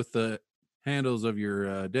fiddle with the handles of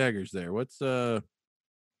your daggers. There, what's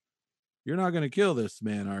You're not going to kill this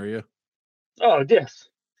man, are you? Oh, yes.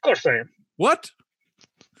 Of course I am. What,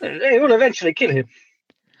 They will eventually kill him.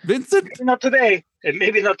 Vincent? Maybe not today, and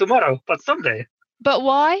maybe not tomorrow, but someday. But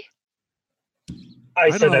why?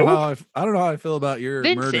 I said I would. I don't know how I feel about your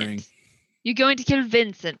Vincent. murdering. You're going to kill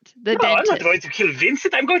Vincent, the No, I'm dentist. not going to kill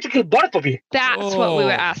Vincent. I'm going to kill Bartleby. That's what we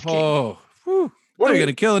were asking. Oh, whew. What You're are going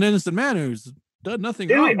to kill an innocent man who's done nothing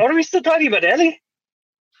Did we, wrong. are we still talking about Ellie?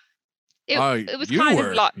 It was you kind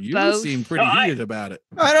were. of like You both. seem pretty No, I- heated about it.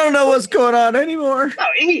 I don't know what's going on anymore. No,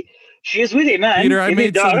 she is with a man Peter, I in the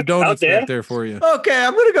made some dark out donuts there. back there for you. Okay,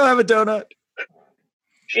 I'm gonna go have a donut.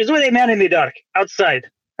 She's with a man in the dark outside.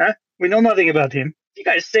 Huh? We know nothing about him. You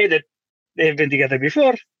guys say that they have been together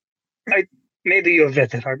before. Maybe you have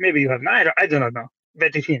vetted her. Maybe you have not. I do not know.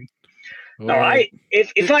 Vetted him. No,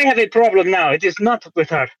 if I have a problem now, it is not with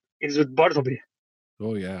her. It is with Bartleby.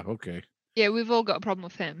 Oh, yeah. Okay. Yeah, we've all got a problem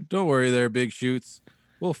with him. Don't worry there, Big Shoots.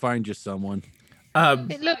 We'll find you someone.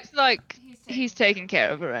 It looks like he's taking care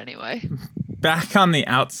of her anyway. Back on the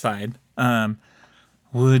outside,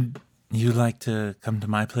 would you like to come to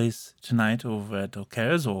my place tonight over at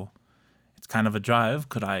O'Care's, or it's kind of a drive?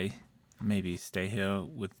 Could I maybe stay here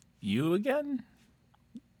with you again?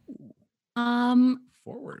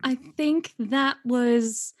 Forward. I think that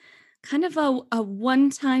was kind of a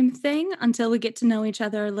one-time thing until we get to know each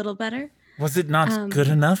other a little better. Was it not good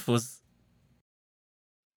enough?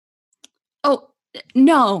 Oh,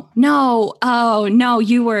 no. Oh, no,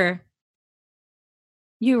 you were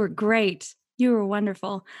great. You were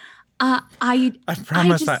wonderful. I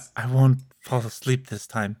promise just- I won't fall asleep this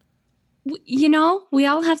time. You know, we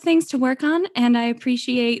all have things to work on, and I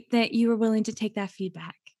appreciate that you were willing to take that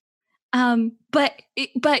feedback. But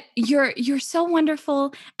you're so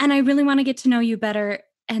wonderful, and I really want to get to know you better,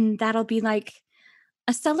 and that'll be like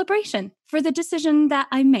a celebration for the decision that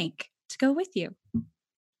I make to go with you.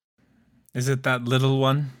 Is it that little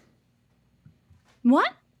one?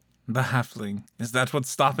 What? The halfling. Is that what's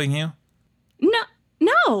stopping you?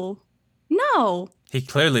 No. He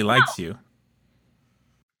clearly likes you.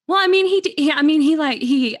 Well, I mean, he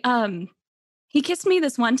kissed me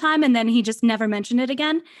this one time, and then he just never mentioned it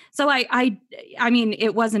again. So I mean,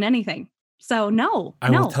 it wasn't anything. So no. I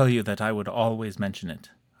will tell you that I would always mention it.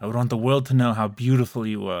 I would want the world to know how beautiful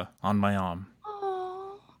you were on my arm.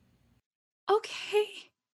 Oh, okay.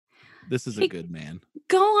 This is a good man.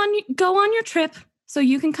 Go on your trip so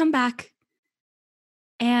you can come back.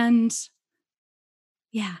 And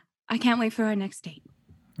yeah, I can't wait for our next date.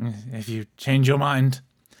 If you change your mind,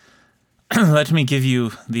 let me give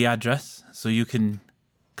you the address so you can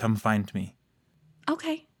come find me.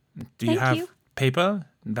 Okay. Do you Thank have you. paper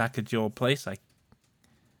back at your place?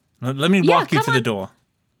 Let me walk you come to the on. door.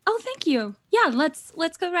 Oh, thank you. Yeah, let's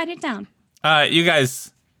go write it down. You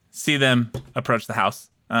guys see them approach the house.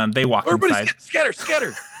 They walk Everybody inside.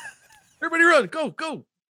 scatter. Everybody run. Go.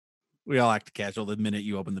 We all act casual the minute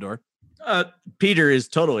you open the door. Peter is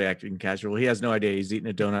totally acting casual. He has no idea he's eating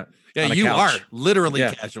a donut. Yeah, on a you couch. are literally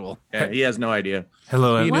Yeah. casual. Yeah, he has no idea.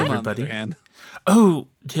 Hello, Ian, on the everybody. other hand. Oh,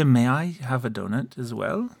 Tim, may I have a donut as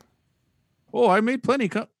well? Oh, I made plenty.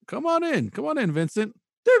 Come on in. Come on in, Vincent.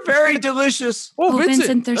 They're very delicious. Oh,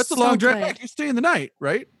 Vincent, they're that's a so long drive good. back. You're staying the night,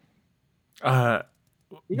 right? We got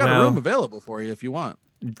a well, room available for you if you want.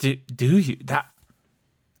 Do you that?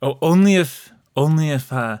 Oh, only if Ellie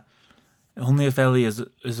is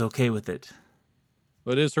okay with it.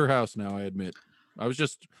 But it is her house now, I admit.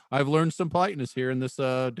 I've learned some politeness here in this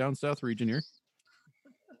down south region here.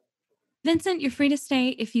 Vincent, you're free to stay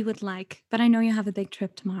if you would like, but I know you have a big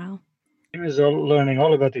trip tomorrow. He was learning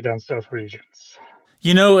all about the down south regions.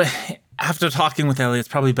 You know, after talking with Ellie, it's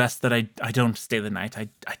probably best that I don't stay the night. I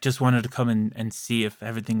just wanted to come and see if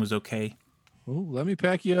everything was okay. Oh, let me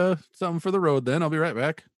pack you something for the road then. I'll be right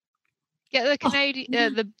back. Get the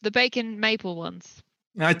Canadian, the bacon maple ones.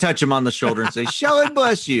 I touch him on the shoulder and say, Shelyn,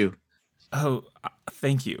 bless you. Oh,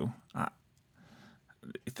 thank you.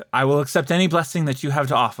 I will accept any blessing that you have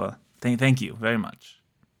to offer. Thank you very much.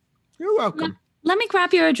 You're welcome. Let me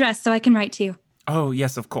grab your address so I can write to you. Oh,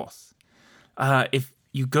 yes, of course. If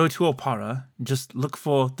you go to Opara, just look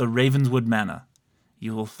for the Ravenswood Manor.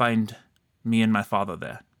 You will find me and my father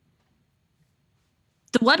there.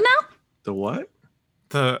 The what now? The what?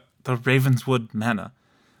 The Ravenswood Manor.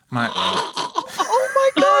 Oh my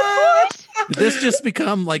God! Did this just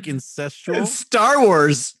become like incestual? It's Star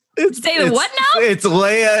Wars. Say the what now? It's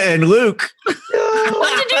Leia and Luke.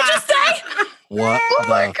 What did you just say? What Oh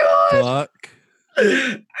my the God. fuck?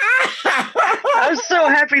 I'm so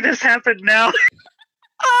happy this happened now.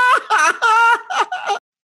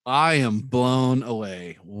 I am blown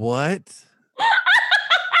away. What?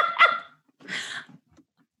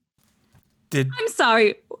 I'm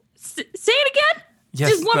sorry. Say it again? Yes,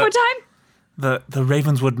 Just one more time? The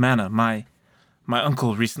Ravenswood Manor. My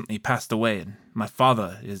uncle recently passed away, and my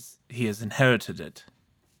father has inherited it.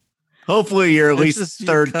 Hopefully, you're at Is least this your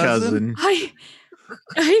third cousin? cousin.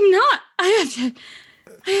 I'm not. I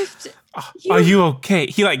have to. Are you okay?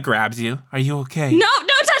 He grabs you. Are you okay? No,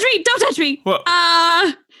 don't touch me. Don't touch me.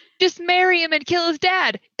 What? Just marry him and kill his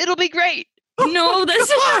dad. It'll be great. No, this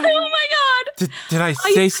is. Oh my God. Did I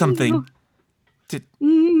say something?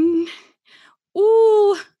 Ooh.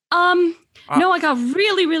 No, I got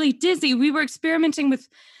really, really dizzy. We were experimenting with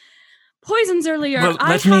poisons earlier. Well,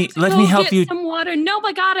 let me help get you. some water. Nope,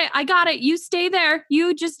 I got it. You stay there.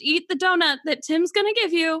 You just eat the donut that Tim's gonna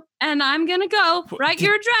give you, and I'm gonna go. Write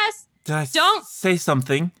your address. Did I Don't say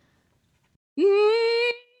something?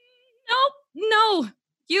 Nope. No.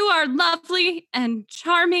 You are lovely and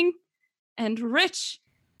charming and rich.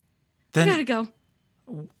 Then I gotta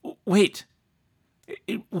go. Wait.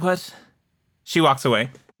 What? She walks away.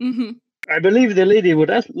 Mm-hmm. I believe the lady would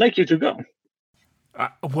like you to go.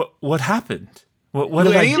 What happened? What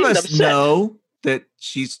Do did I any of do? us upset. know that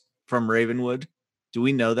she's from Ravenwood? Do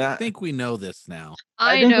we know I that? think we know this now.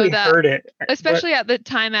 I think know we that, heard it, especially at the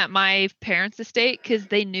time at my parents' estate, because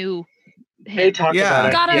they knew but him. they talked Yeah.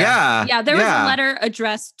 about it. Yeah, there was yeah. a letter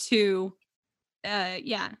addressed to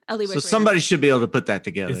Ellie So Wick somebody should be able to put that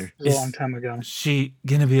together. A long time ago. She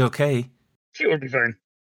gonna be okay? She will be fine.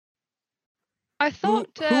 I thought.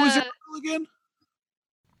 Who is your uncle again?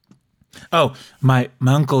 Oh, my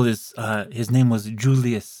uncle is his name was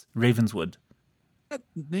Julius Ravenswood. That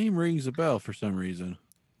name rings a bell for some reason.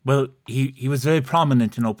 Well, he was very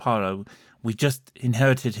prominent in Opara. We just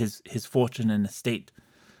inherited his fortune and estate.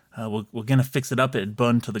 We're gonna fix it up. It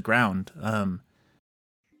burned to the ground.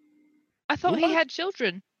 I thought he had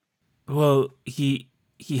children. Well, he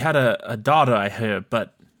had a daughter, I heard,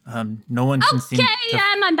 but no one can seem Okay, to...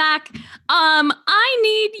 and I'm back. I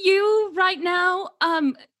need you right now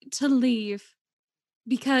to leave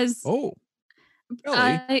because Oh,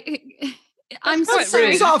 Ellie. I'm so quite sorry.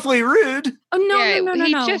 rude. Seems awfully rude. Oh no, Yeah, no.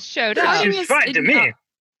 he just showed That up. Darling seems is fine to in- me.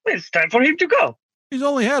 It's time for him to go. He's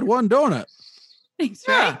only had one donut. Thanks,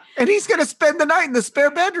 right? Yeah. And he's going to spend the night in the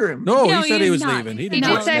spare bedroom. No, No, he said he he is was not. leaving. He He didn't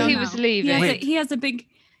did want say to. he was He leaving. he has a big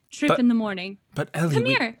trip But- in the morning. But Ellie, Come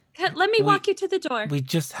here. Let me walk you to the door. We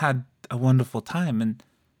just had a wonderful time, and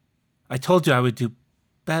I told you I would do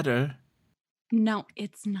better. No,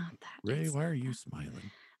 it's not that. Ray, It's why not are you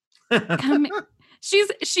that. smiling? Come.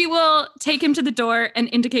 She will take him to the door and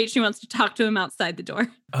indicate she wants to talk to him outside the door.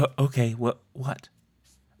 Okay. What?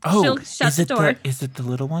 Oh, She'll shut is the it door. Is it the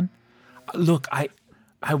little one? Look, I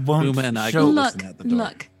won't Uma and I show. go Look, listen at the door.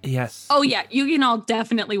 look. Yes. Oh yeah, you can all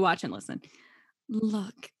definitely watch and listen.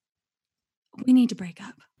 Look, we need to break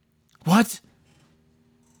up. What?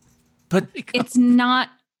 But It's not.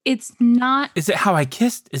 It's not is it how I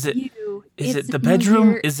kissed? Is it? you. Is It's it the bedroom?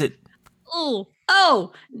 you're- Is it? Oh.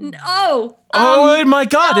 Oh my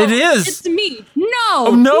God! no, It is. It's me. No.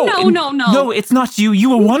 Oh no! No. No, it's not you. You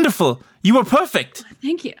were wonderful. You were perfect.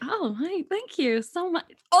 Thank you. Oh, thank you so much.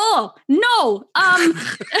 Oh, no.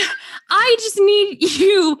 I just need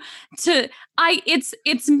you to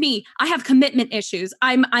it's me. I have commitment issues.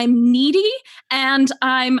 I'm needy and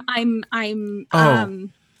I'm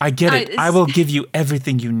I get it. I will give you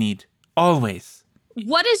everything you need. Always.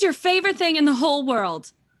 What is your favorite thing in the whole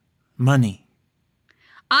world? Money.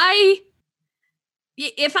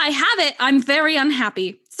 If I have it, I'm very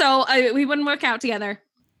unhappy. So we wouldn't work out together.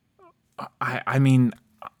 I mean,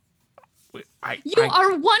 You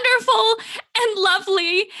are wonderful and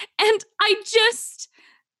lovely, and I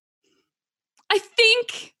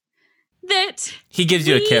think that he gives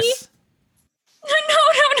you a kiss. No.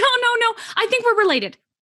 I think we're related.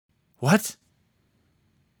 What?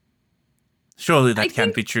 Surely that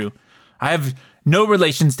can't be true. I have no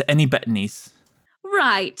relations to any Bettany's.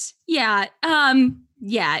 Right. Yeah.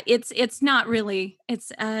 Yeah, it's not really.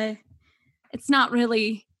 It's not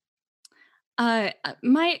really my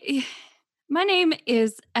name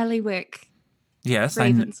is Eliwick Yes,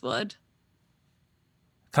 Ravenswood.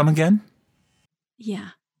 Come again? Yeah.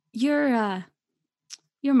 You're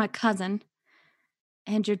my cousin,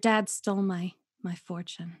 and your dad stole my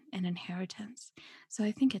fortune and inheritance. So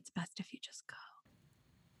I think it's best if you just go.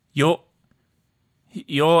 You're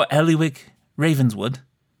Eliwick Ravenswood?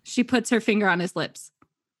 She puts her finger on his lips.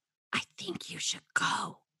 I think you should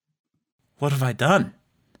go. What have I done?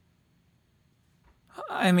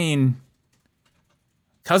 I mean,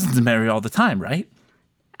 cousins marry all the time, right?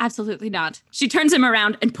 Absolutely not. She turns him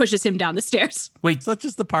around and pushes him down the stairs. Wait, Such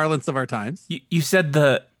is the parlance of our times. you said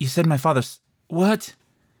my father's what?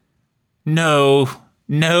 No,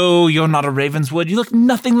 you're not a Ravenswood. You look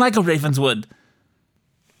nothing like a Ravenswood.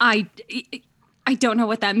 I don't know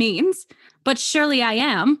what that means, but surely I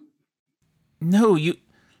am. No,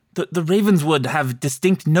 the Ravenswood have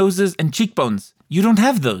distinct noses and cheekbones. You don't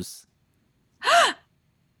have those.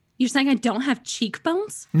 You're saying I don't have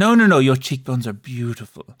cheekbones? No, your cheekbones are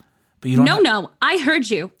beautiful. But you don't No, I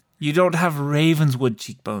heard you. You don't have Ravenswood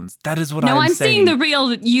cheekbones. That is what I'm saying. No, I'm seeing the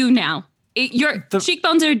real you now. Your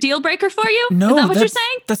cheekbones are a deal breaker for you? No, is that what you're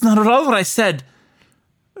saying? That's not at all what I said.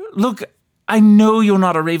 Look, I know you're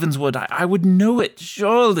not a Ravenswood. I would know it,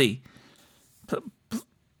 surely.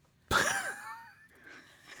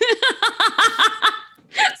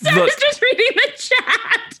 Sarah's just reading the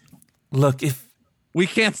chat. Look, if we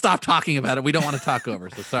can't stop talking about it, we don't want to talk over.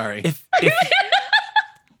 So sorry.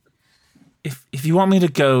 If you want me to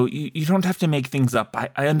go, you don't have to make things up.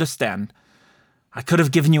 I understand. I could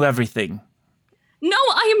have given you everything. No,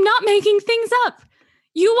 I am not making things up.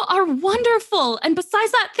 You are wonderful. And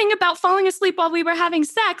besides that thing about falling asleep while we were having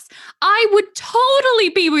sex, I would totally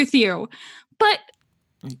be with you. But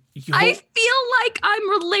I feel like I'm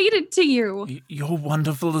related to you. You're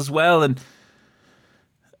wonderful as well. And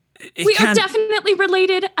we are definitely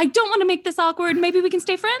related. I don't want to make this awkward. Maybe we can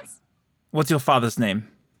stay friends? What's your father's name?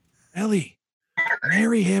 Ellie,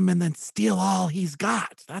 marry him and then steal all he's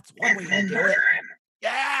got. That's one way to do it.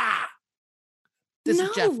 Yeah. This is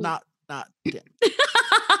Jeff, not Tim.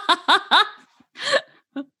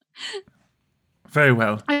 Very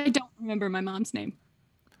well. I don't remember my mom's name.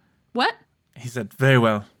 What? He said, very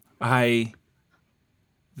well. Please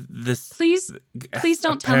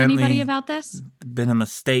don't tell anybody about this. Been a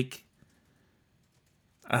mistake.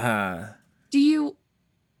 Do you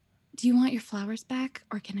want your flowers back,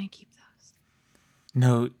 or can I keep those?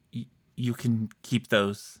 No, you can keep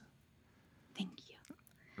those. Thank you.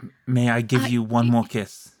 May I give you one more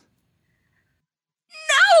kiss?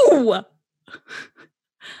 No!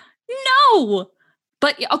 No!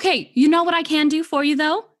 But okay, you know what I can do for you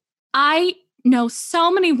though? I know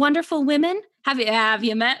so many wonderful women. Have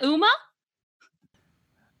you met Uma?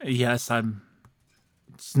 Yes,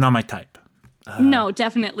 it's not my type. No,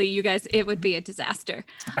 definitely, you guys, it would be a disaster.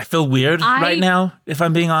 I feel weird right now, if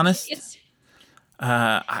I'm being honest.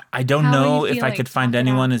 I don't know if I could find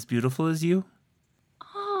anyone as beautiful as you.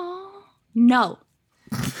 Oh, no.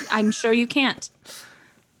 I'm sure you can't.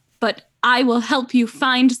 but I will help you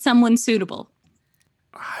find someone suitable.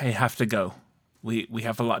 I have to go. We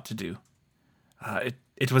have a lot to do.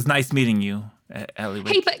 It was nice meeting you, Ellie.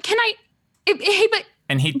 Hey, but can I? Hey, but.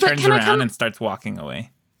 And he but turns can I around come- and starts walking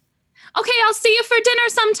away. Okay, I'll see you for dinner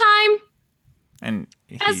sometime And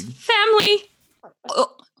as family.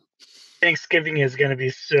 Oh, Thanksgiving is gonna be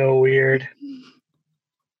so weird.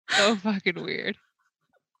 So fucking weird.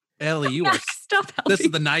 Ellie, you are. stop, This Ellie.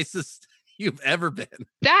 is the nicest you've ever been.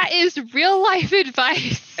 That is real life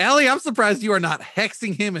advice. Ellie, I'm surprised you are not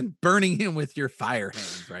hexing him and burning him with your fire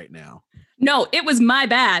hands right now. No, it was my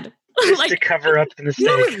bad. Just to cover up the mistake.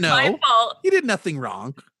 You didn't my know. fault. You did nothing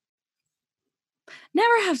wrong.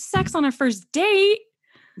 Never have sex on a first date.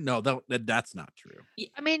 No, that's not true.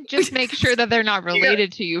 I mean, just make sure that they're not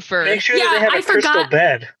related to you Make first. sure Yeah, that they have I a crystal forgot-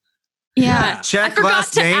 bed. Yeah. I Check forgot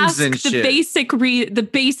last to names ask and the shit. the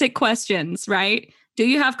basic questions, right? Do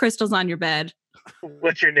you have crystals on your bed?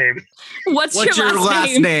 What's your name? What's What's your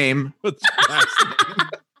last name? What's your last name?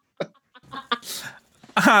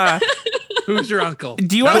 Who's your uncle?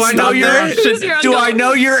 do you Do want I to know stop your? there? Who's your Do uncle? I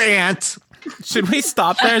know your aunt? Should we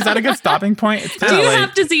stop there? Is that a good stopping point? It's Do kind you of late.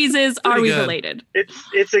 have diseases? Are Pretty we good. related?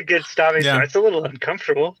 It's a good stopping Yeah. point. It's a little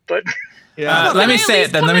uncomfortable, but let Can me I say at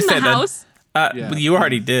it least then. come Let me in say the it then. house? Yeah. You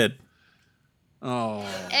already did. Oh.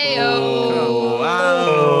 Ayo.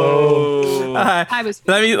 Wow. I was.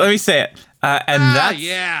 Let me say it. And that's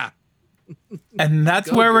yeah. and that's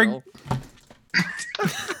Go, where girl.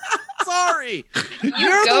 Sorry. You're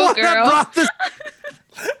the go, one that girl. brought this.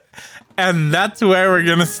 and that's where we're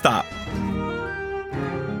gonna stop.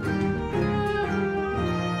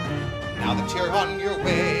 Now that you're on your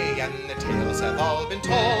way and the tales have all been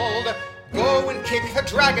told, go and kick the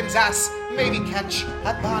dragon's ass, maybe catch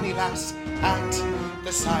a bonny lass at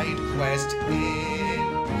the side quest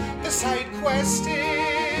inn. The side quest inn.